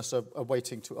various journalists are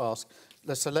waiting to ask.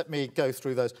 So let me go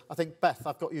through those. I think, Beth,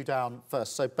 I've got you down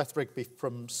first. So Beth Rigby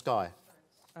from Sky.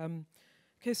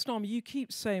 Keir Starmer, you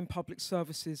keep saying public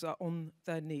services are on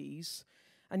their knees,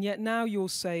 and yet now you're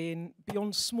saying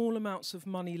beyond small amounts of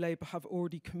money Labour have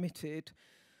already committed,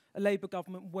 a Labour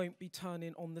government won't be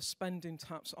turning on the spending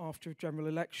taps after a general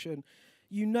election.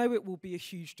 You know it will be a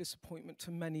huge disappointment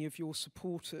to many of your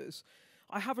supporters.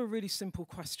 I have a really simple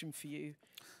question for you.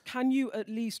 Can you at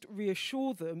least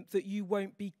reassure them that you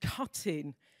won't be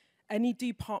cutting any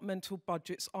departmental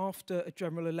budgets after a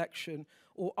general election,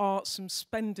 or are some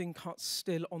spending cuts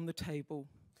still on the table?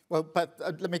 Well, but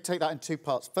let me take that in two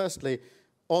parts. Firstly,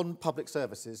 on public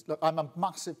services, look, I'm a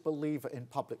massive believer in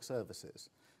public services.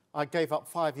 I gave up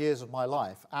 5 years of my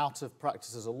life out of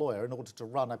practice as a lawyer in order to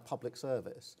run a public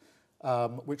service,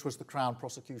 which was the Crown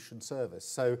Prosecution Service.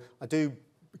 So I do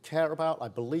care about, I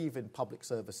believe in public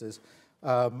services,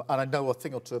 and I know a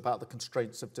thing or two about the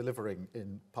constraints of delivering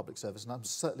in public service, and I'm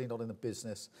certainly not in the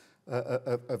business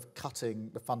of cutting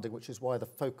the funding, which is why the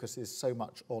focus is so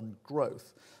much on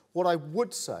growth. What I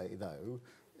would say, though,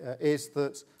 is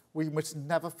that we must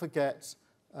never forget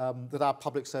that our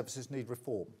public services need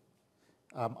reform.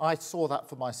 I saw that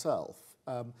for myself.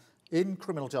 In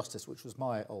criminal justice, which was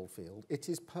my old field, it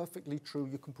is perfectly true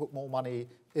you can put more money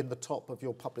in the top of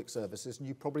your public services and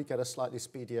you probably get a slightly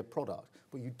speedier product,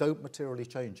 but you don't materially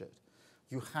change it.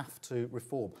 You have to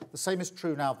reform. The same is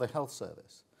true now of the health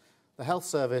service. The health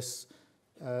service,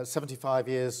 75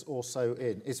 years or so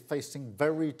in, is facing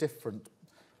very different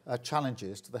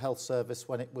challenges to the health service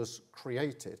when it was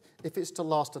created. If it's to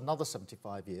last another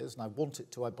 75 years, and I want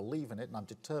it to, I believe in it, and I'm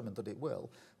determined that it will,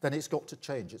 then it's got to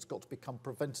change. It's got to become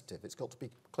preventative. It's got to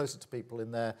be closer to people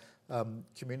in their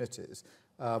communities.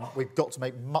 We've got to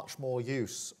make much more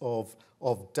use of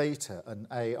data and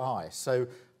AI. So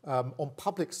on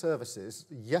public services,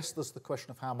 yes, there's the question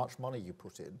of how much money you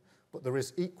put in, but there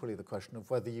is equally the question of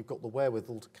whether you've got the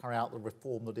wherewithal to carry out the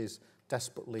reform that is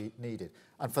desperately needed.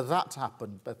 And for that to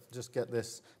happen, just get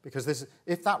this, because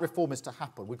if that reform is to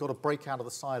happen, we've got to break out of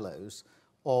the silos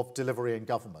of delivery and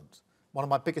government. One of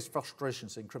my biggest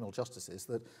frustrations in criminal justice is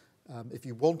that if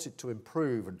you wanted to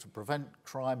improve and to prevent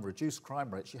crime, reduce crime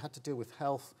rates, you had to deal with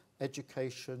health,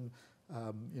 education,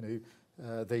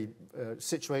 the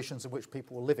situations in which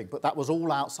people were living. But that was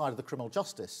all outside of the criminal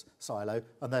justice silo,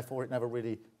 and therefore it never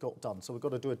really got done. So we've got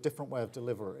to do a different way of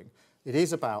delivering. It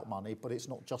is about money, but it's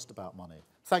not just about money.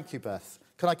 Thank you, Beth.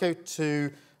 Can I go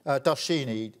to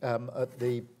Darshini at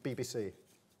the BBC?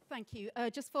 Thank you.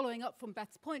 Just following up from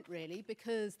Beth's point, really,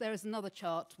 because there is another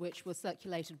chart which was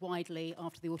circulated widely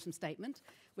after the autumn statement,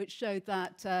 which showed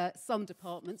that some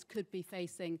departments could be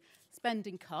facing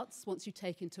spending cuts once you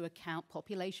take into account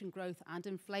population growth and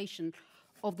inflation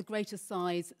of the greatest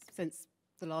size since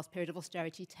the last period of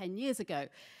austerity 10 years ago.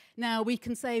 Now, we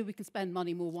can say we can spend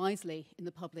money more wisely in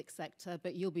the public sector,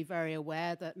 but you'll be very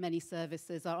aware that many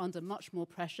services are under much more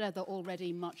pressure. They're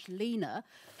already much leaner.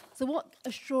 So what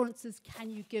assurances can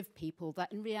you give people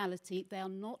that in reality they are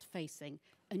not facing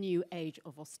a new age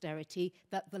of austerity,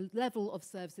 that the level of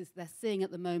services they're seeing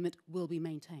at the moment will be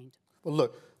maintained? Well,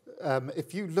 look,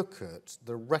 if you look at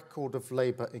the record of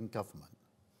Labour in government,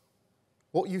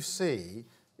 what you see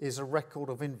is a record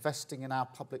of investing in our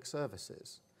public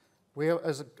services. We are,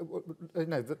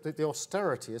 the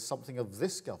austerity is something of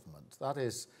this government. That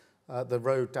is the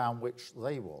road down which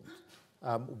they want.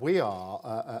 We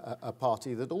are a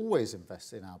party that always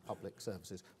invests in our public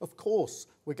services. Of course,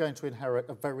 we're going to inherit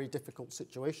a very difficult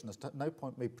situation. There's no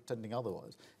point me pretending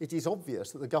otherwise. It is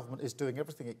obvious that the government is doing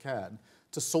everything it can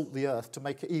to salt the earth to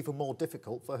make it even more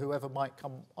difficult for whoever might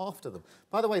come after them.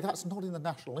 By the way, that's not in the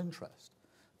national interest.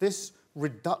 This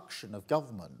reduction of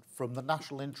government from the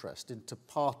national interest into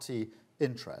party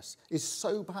interests is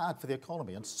so bad for the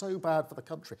economy and so bad for the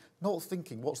country. Not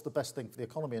thinking what's the best thing for the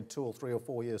economy in 2 or 3 or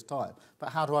 4 years' time, but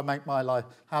how do I make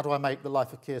the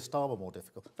life of Keir Starmer more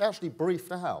difficult? They actually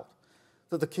briefed out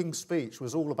that the King's speech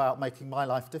was all about making my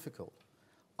life difficult.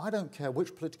 I don't care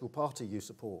which political party you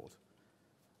support.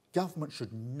 Government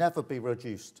should never be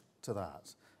reduced to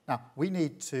that. Now, we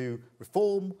need to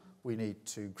reform, we need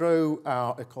to grow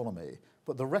our economy,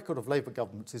 but the record of Labour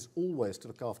governments is always to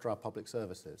look after our public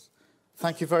services.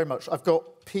 Thank you very much. I've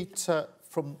got Peter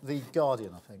from The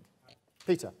Guardian, I think.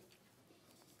 Peter.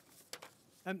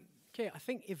 Keir, I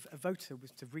think if a voter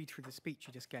was to read through the speech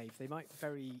you just gave, they might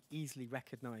very easily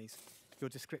recognise your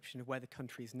description of where the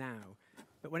country is now.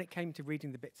 But when it came to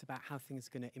reading the bits about how things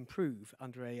are going to improve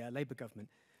under a Labour government,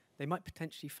 they might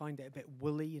potentially find it a bit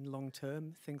woolly in long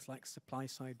term, things like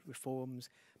supply-side reforms,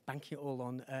 banking it all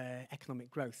on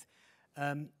economic growth.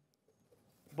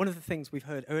 One of the things we've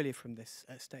heard earlier from this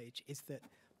stage is that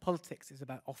politics is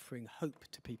about offering hope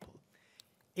to people.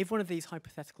 If one of these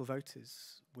hypothetical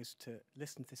voters was to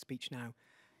listen to the speech now,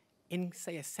 in,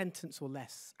 say, a sentence or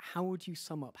less, how would you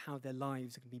sum up how their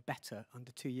lives are going to be better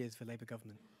under 2 years of a Labour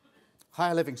government?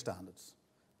 Higher living standards,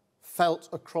 felt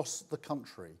across the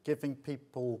country, giving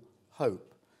people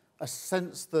hope, a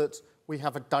sense that we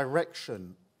have a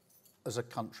direction as a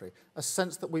country, a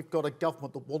sense that we've got a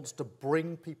government that wants to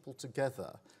bring people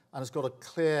together and has got a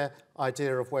clear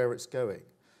idea of where it's going,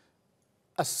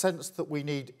 a sense that we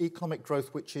need economic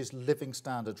growth which is living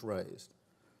standards raised,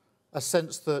 a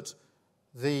sense that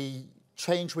the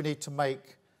change we need to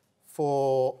make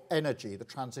for energy, the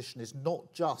transition, is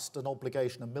not just an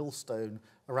obligation, a millstone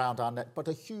around our neck, but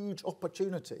a huge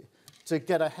opportunity to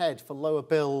get ahead for lower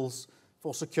bills,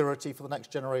 for security, for the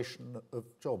next generation of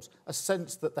jobs. A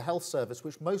sense that the health service,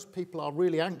 which most people are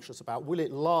really anxious about, will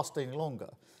it last any longer,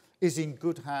 is in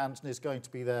good hands and is going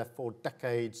to be there for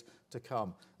decades to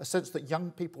come. A sense that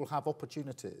young people have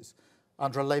opportunities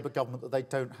under a Labour government that they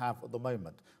don't have at the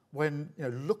moment. When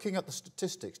looking at the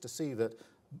statistics to see that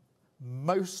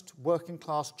most working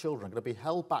class children are going to be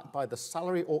held back by the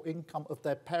salary or income of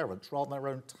their parents rather than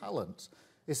their own talents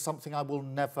is something I will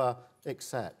never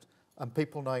accept. And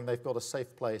people knowing they've got a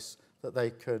safe place that they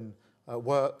can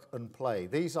work and play.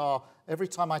 These are, every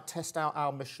time I test out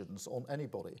our missions on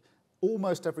anybody,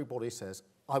 almost everybody says,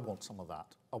 I want some of that.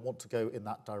 I want to go in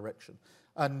that direction.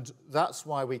 And that's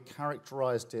why we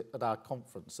characterised it at our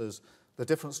conference as the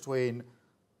difference between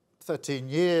 13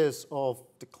 years of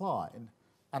decline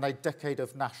and a decade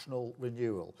of national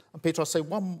renewal. And Peter, I'll say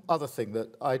one other thing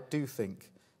that I do think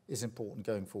is important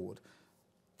going forward.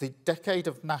 The decade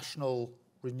of national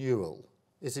renewal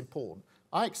is important.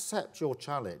 I accept your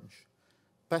challenge.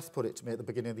 Beth put it to me at the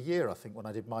beginning of the year, I think, when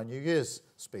I did my New Year's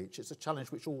speech. It's a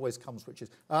challenge which always comes, which is,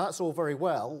 that's all very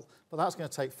well, but that's going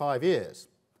to take 5 years.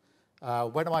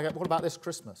 What about this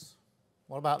Christmas?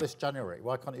 What about this January?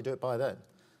 Why can't you do it by then?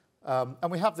 And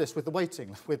we have this with the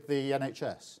waiting, with the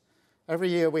NHS. Every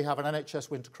year we have an NHS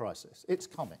winter crisis. It's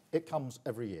coming. It comes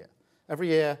every year. Every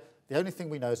year, the only thing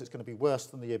we know is it's going to be worse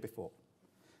than the year before.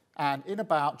 And in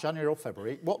about January or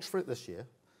February, watch for it this year,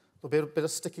 there'll be a bit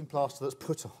of sticking plaster that's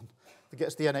put on that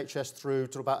gets the NHS through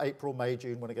to about April, May,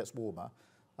 June when it gets warmer.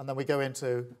 And then we go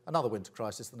into another winter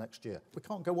crisis the next year. We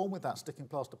can't go on with that sticking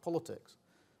plaster politics.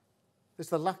 It's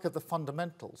the lack of the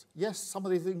fundamentals. Yes, some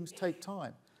of these things take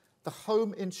time. The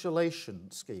home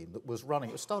insulation scheme that was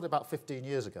running, it started about 15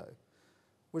 years ago,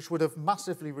 which would have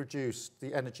massively reduced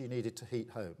the energy needed to heat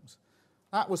homes.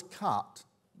 That was cut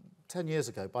 10 years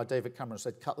ago by David Cameron,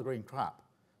 said, cut the green crap.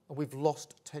 And we've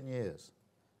lost 10 years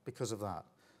because of that.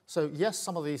 So yes,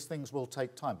 some of these things will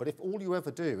take time, but if all you ever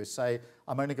do is say,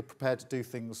 I'm only prepared to do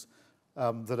things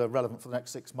that are relevant for the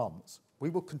next 6 months, we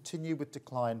will continue with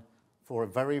decline for a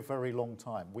very, very long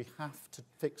time. We have to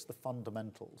fix the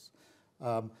fundamentals.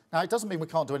 Now, it doesn't mean we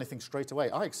can't do anything straight away.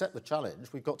 I accept the challenge.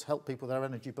 We've got to help people with their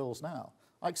energy bills now.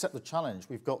 I accept the challenge.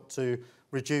 We've got to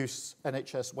reduce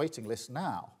NHS waiting lists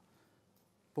now.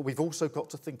 But we've also got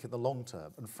to think in the long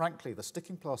term. And frankly, the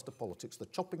sticking plaster politics, the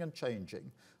chopping and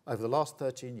changing over the last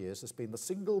 13 years has been the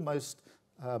single most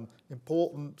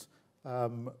important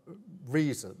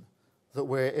reason that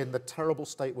we're in the terrible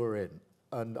state we're in.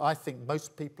 And I think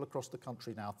most people across the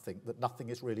country now think that nothing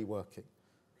is really working.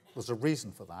 There's a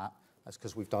reason for that. That's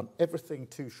because we've done everything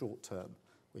too short term.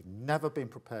 We've never been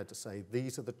prepared to say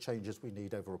these are the changes we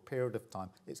need over a period of time.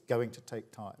 It's going to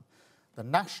take time. The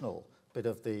national bit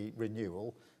of the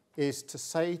renewal is to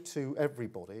say to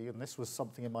everybody, and this was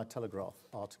something in my Telegraph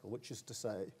article, which is to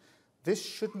say, this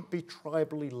shouldn't be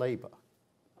tribally Labour.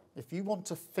 If you want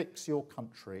to fix your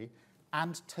country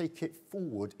and take it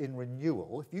forward in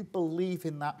renewal, if you believe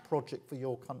in that project for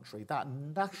your country, that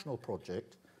national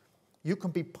project, you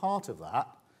can be part of that,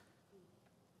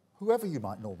 whoever you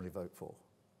might normally vote for.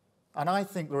 And I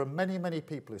think there are many, many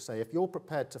people who say, if you're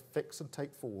prepared to fix and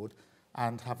take forward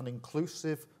and have an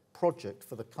inclusive project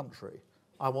for the country,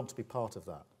 I want to be part of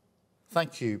that.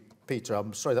 Thank you, Peter.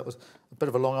 I'm sorry that was a bit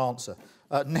of a long answer.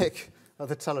 Nick, at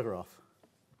the Telegraph.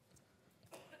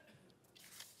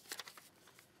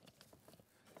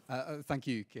 Thank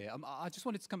you, Keir. I just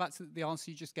wanted to come back to the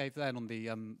answer you just gave then on the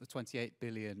 28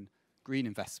 billion green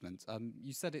investment.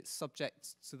 You said it's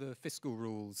subject to the fiscal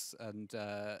rules and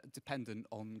dependent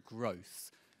on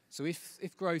growth. So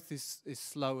if growth is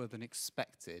slower than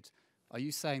expected, are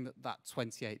you saying that that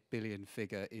 28 billion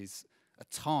figure is a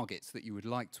target that you would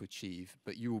like to achieve,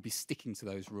 but you will be sticking to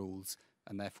those rules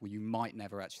and therefore you might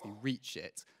never actually reach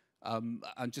it? And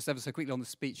just ever so quickly on the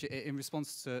speech, in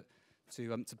response to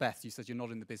Beth, you said you're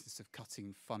not in the business of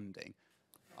cutting funding.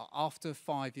 After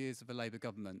 5 years of a Labour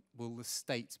government, will the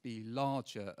state be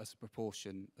larger as a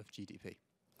proportion of GDP?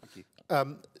 Thank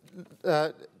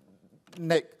you.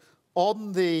 Nick,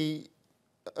 on the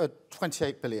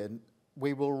 28 billion,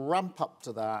 we will ramp up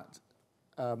to that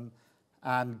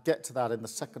and get to that in the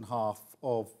second half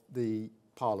of the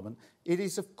Parliament. It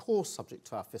is, of course, subject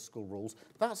to our fiscal rules.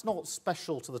 That's not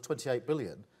special to the 28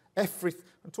 billion. And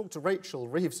talk to Rachel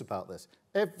Reeves about this.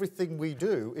 Everything we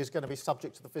do is going to be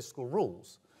subject to the fiscal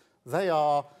rules. They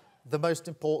are the most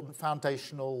important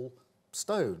foundational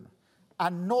stone.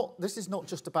 And this is not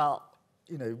just about,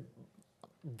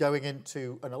 going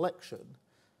into an election.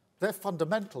 They're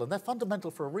fundamental, and they're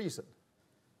fundamental for a reason.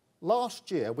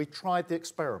 Last year, we tried the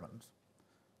experiment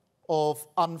of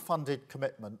unfunded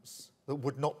commitments that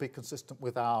would not be consistent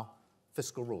with our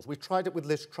fiscal rules. We tried it with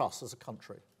Liz Truss as a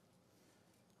country.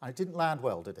 And it didn't land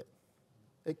well, did it?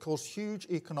 It caused huge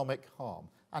economic harm.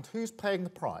 And who's paying the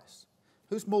price?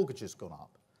 Whose mortgage has gone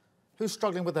up? Who's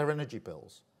struggling with their energy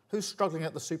bills? Who's struggling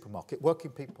at the supermarket?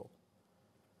 Working people.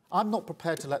 I'm not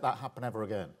prepared to let that happen ever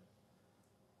again.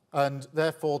 And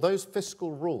therefore, those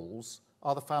fiscal rules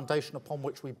are the foundation upon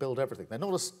which we build everything. They're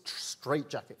not a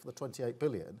straitjacket for the 28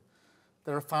 billion.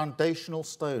 They're a foundational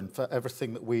stone for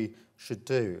everything that we should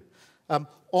do. And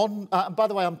by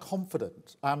the way, I'm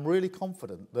confident, I'm really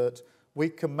confident that we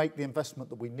can make the investment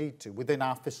that we need to within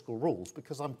our fiscal rules,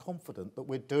 because I'm confident that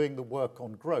we're doing the work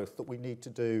on growth that we need to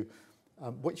do,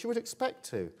 which you would expect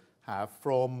to have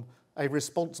from a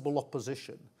responsible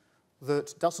opposition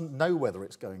that doesn't know whether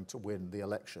it's going to win the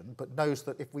election, but knows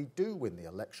that if we do win the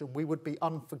election, we would be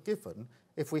unforgiven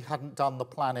if we hadn't done the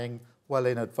planning well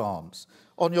in advance.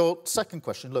 On your second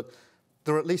question, look,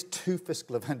 there are at least 2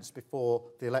 fiscal events before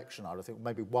the election, I think,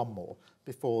 maybe one more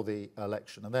before the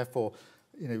election, and therefore,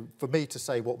 you know, for me to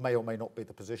say what may or may not be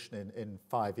the position in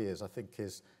 5 years, I think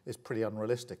is pretty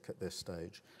unrealistic at this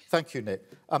stage. Thank you, Nick.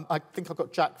 I think I've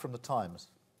got Jack from the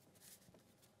Times.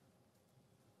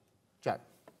 Jack.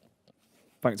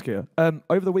 Thanks, Keir.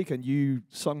 Over the weekend, you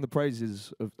sung the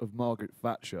praises of Margaret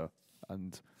Thatcher,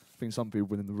 and I think some people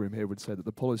within the room here would say that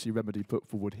the policy remedy put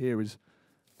forward here is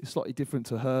slightly different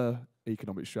to her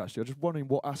economic strategy. I'm just wondering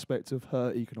what aspect of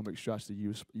her economic strategy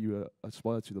you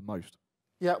aspire to the most.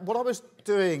 Yeah, what I was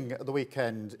doing at the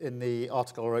weekend in the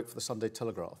article I wrote for the Sunday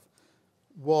Telegraph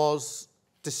was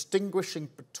distinguishing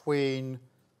between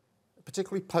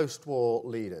particularly post-war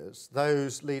leaders,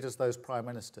 those prime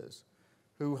ministers,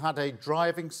 who had a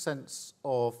driving sense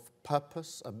of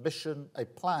purpose, a mission, a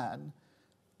plan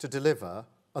to deliver,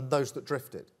 and those that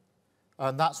drifted.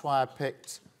 And that's why I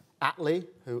picked Attlee,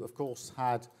 who, of course,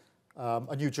 had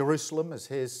a New Jerusalem as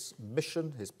his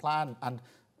mission, his plan, and,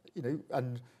 you know,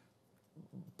 and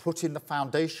put in the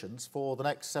foundations for the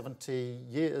next 70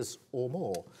 years or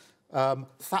more.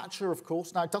 Thatcher, of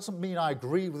course, now it doesn't mean I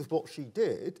agree with what she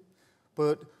did,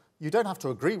 but you don't have to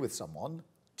agree with someone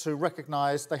to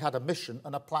recognise they had a mission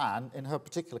and a plan, in her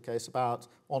particular case, about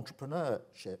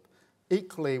entrepreneurship.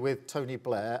 Equally with Tony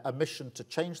Blair, a mission to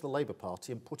change the Labour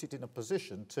Party and put it in a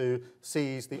position to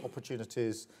seize the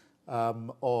opportunities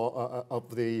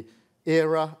of the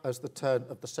era as the turn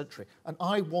of the century. And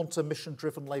I want a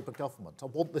mission-driven Labour government. I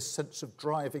want this sense of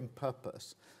driving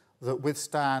purpose that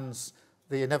withstands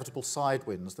the inevitable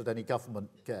sidewinds that any government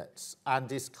gets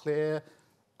and is clear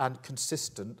and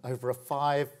consistent over a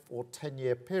 5 or 10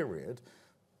 year period,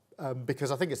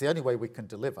 because I think it's the only way we can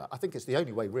deliver. I think it's the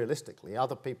only way, realistically,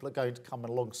 other people are going to come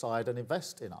alongside and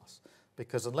invest in us,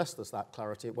 because unless there's that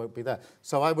clarity, it won't be there.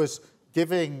 So I was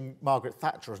giving Margaret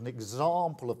Thatcher as an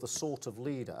example of the sort of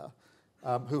leader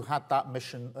who had that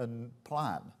mission and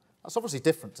plan. That's obviously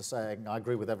different to saying I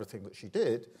agree with everything that she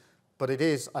did, but it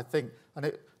is, I think,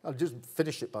 and I'll just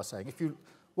finish it by saying,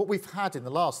 what we've had in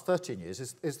the last 13 years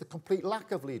is the complete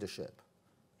lack of leadership,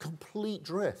 complete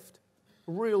drift,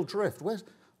 real drift.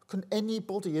 Can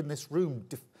anybody in this room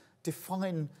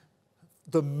define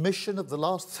the mission of the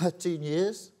last 13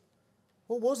 years?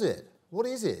 What was it? What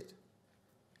is it?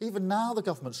 Even now the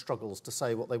government struggles to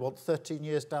say what they want 13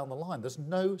 years down the line. There's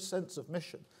no sense of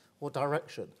mission or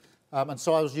direction. And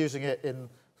so I was using it in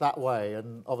that way,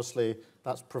 and obviously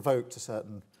that's provoked a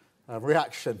certain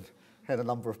reaction in a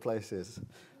number of places.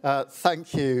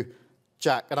 Thank you,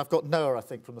 Jack. And I've got Noah, I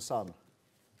think, from The Sun.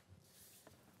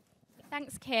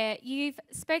 Thanks, Keir. You've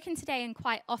spoken today and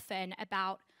quite often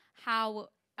about how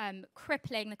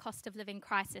crippling the cost of living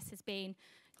crisis has been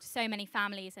to so many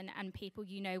families and people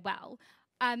you know well.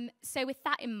 So with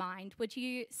that in mind, would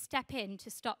you step in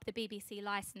to stop the BBC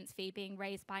licence fee being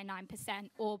raised by 9%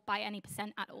 or by any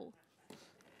percent at all?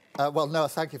 Well, no,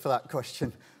 thank you for that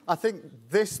question. I think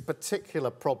this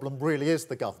particular problem really is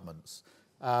the government's,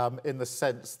 in the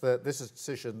sense that this is a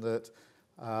decision that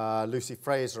Lucy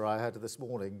Fraser, I heard this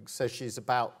morning, says she's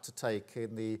about to take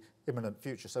in the imminent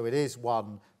future. So it is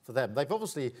one for them. They've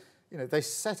obviously, you know, they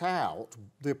set out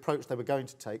the approach they were going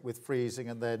to take with freezing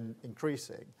and then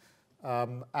increasing.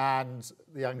 And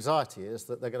the anxiety is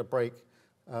that they're going to break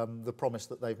the promise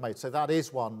that they've made. So that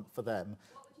is one for them.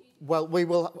 Well, we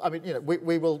will, I mean, you know,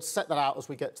 we will set that out as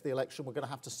we get to the election. We're going to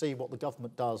have to see what the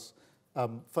government does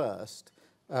first.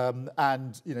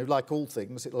 And, you know, like all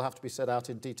things, it'll have to be set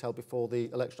out in detail before the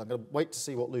election. I'm going to wait to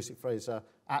see what Lucy Fraser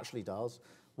actually does,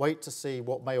 wait to see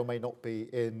what may or may not be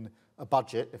in a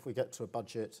budget, if we get to a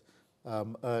budget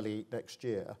early next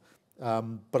year.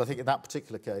 But I think in that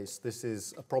particular case, this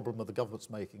is a problem that the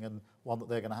government's making and one that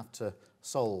they're going to have to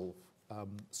solve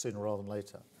sooner rather than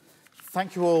later.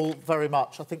 Thank you all very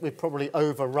much. I think we've probably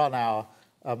overrun our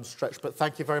stretch, but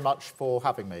thank you very much for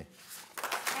having me.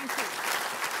 Thank you.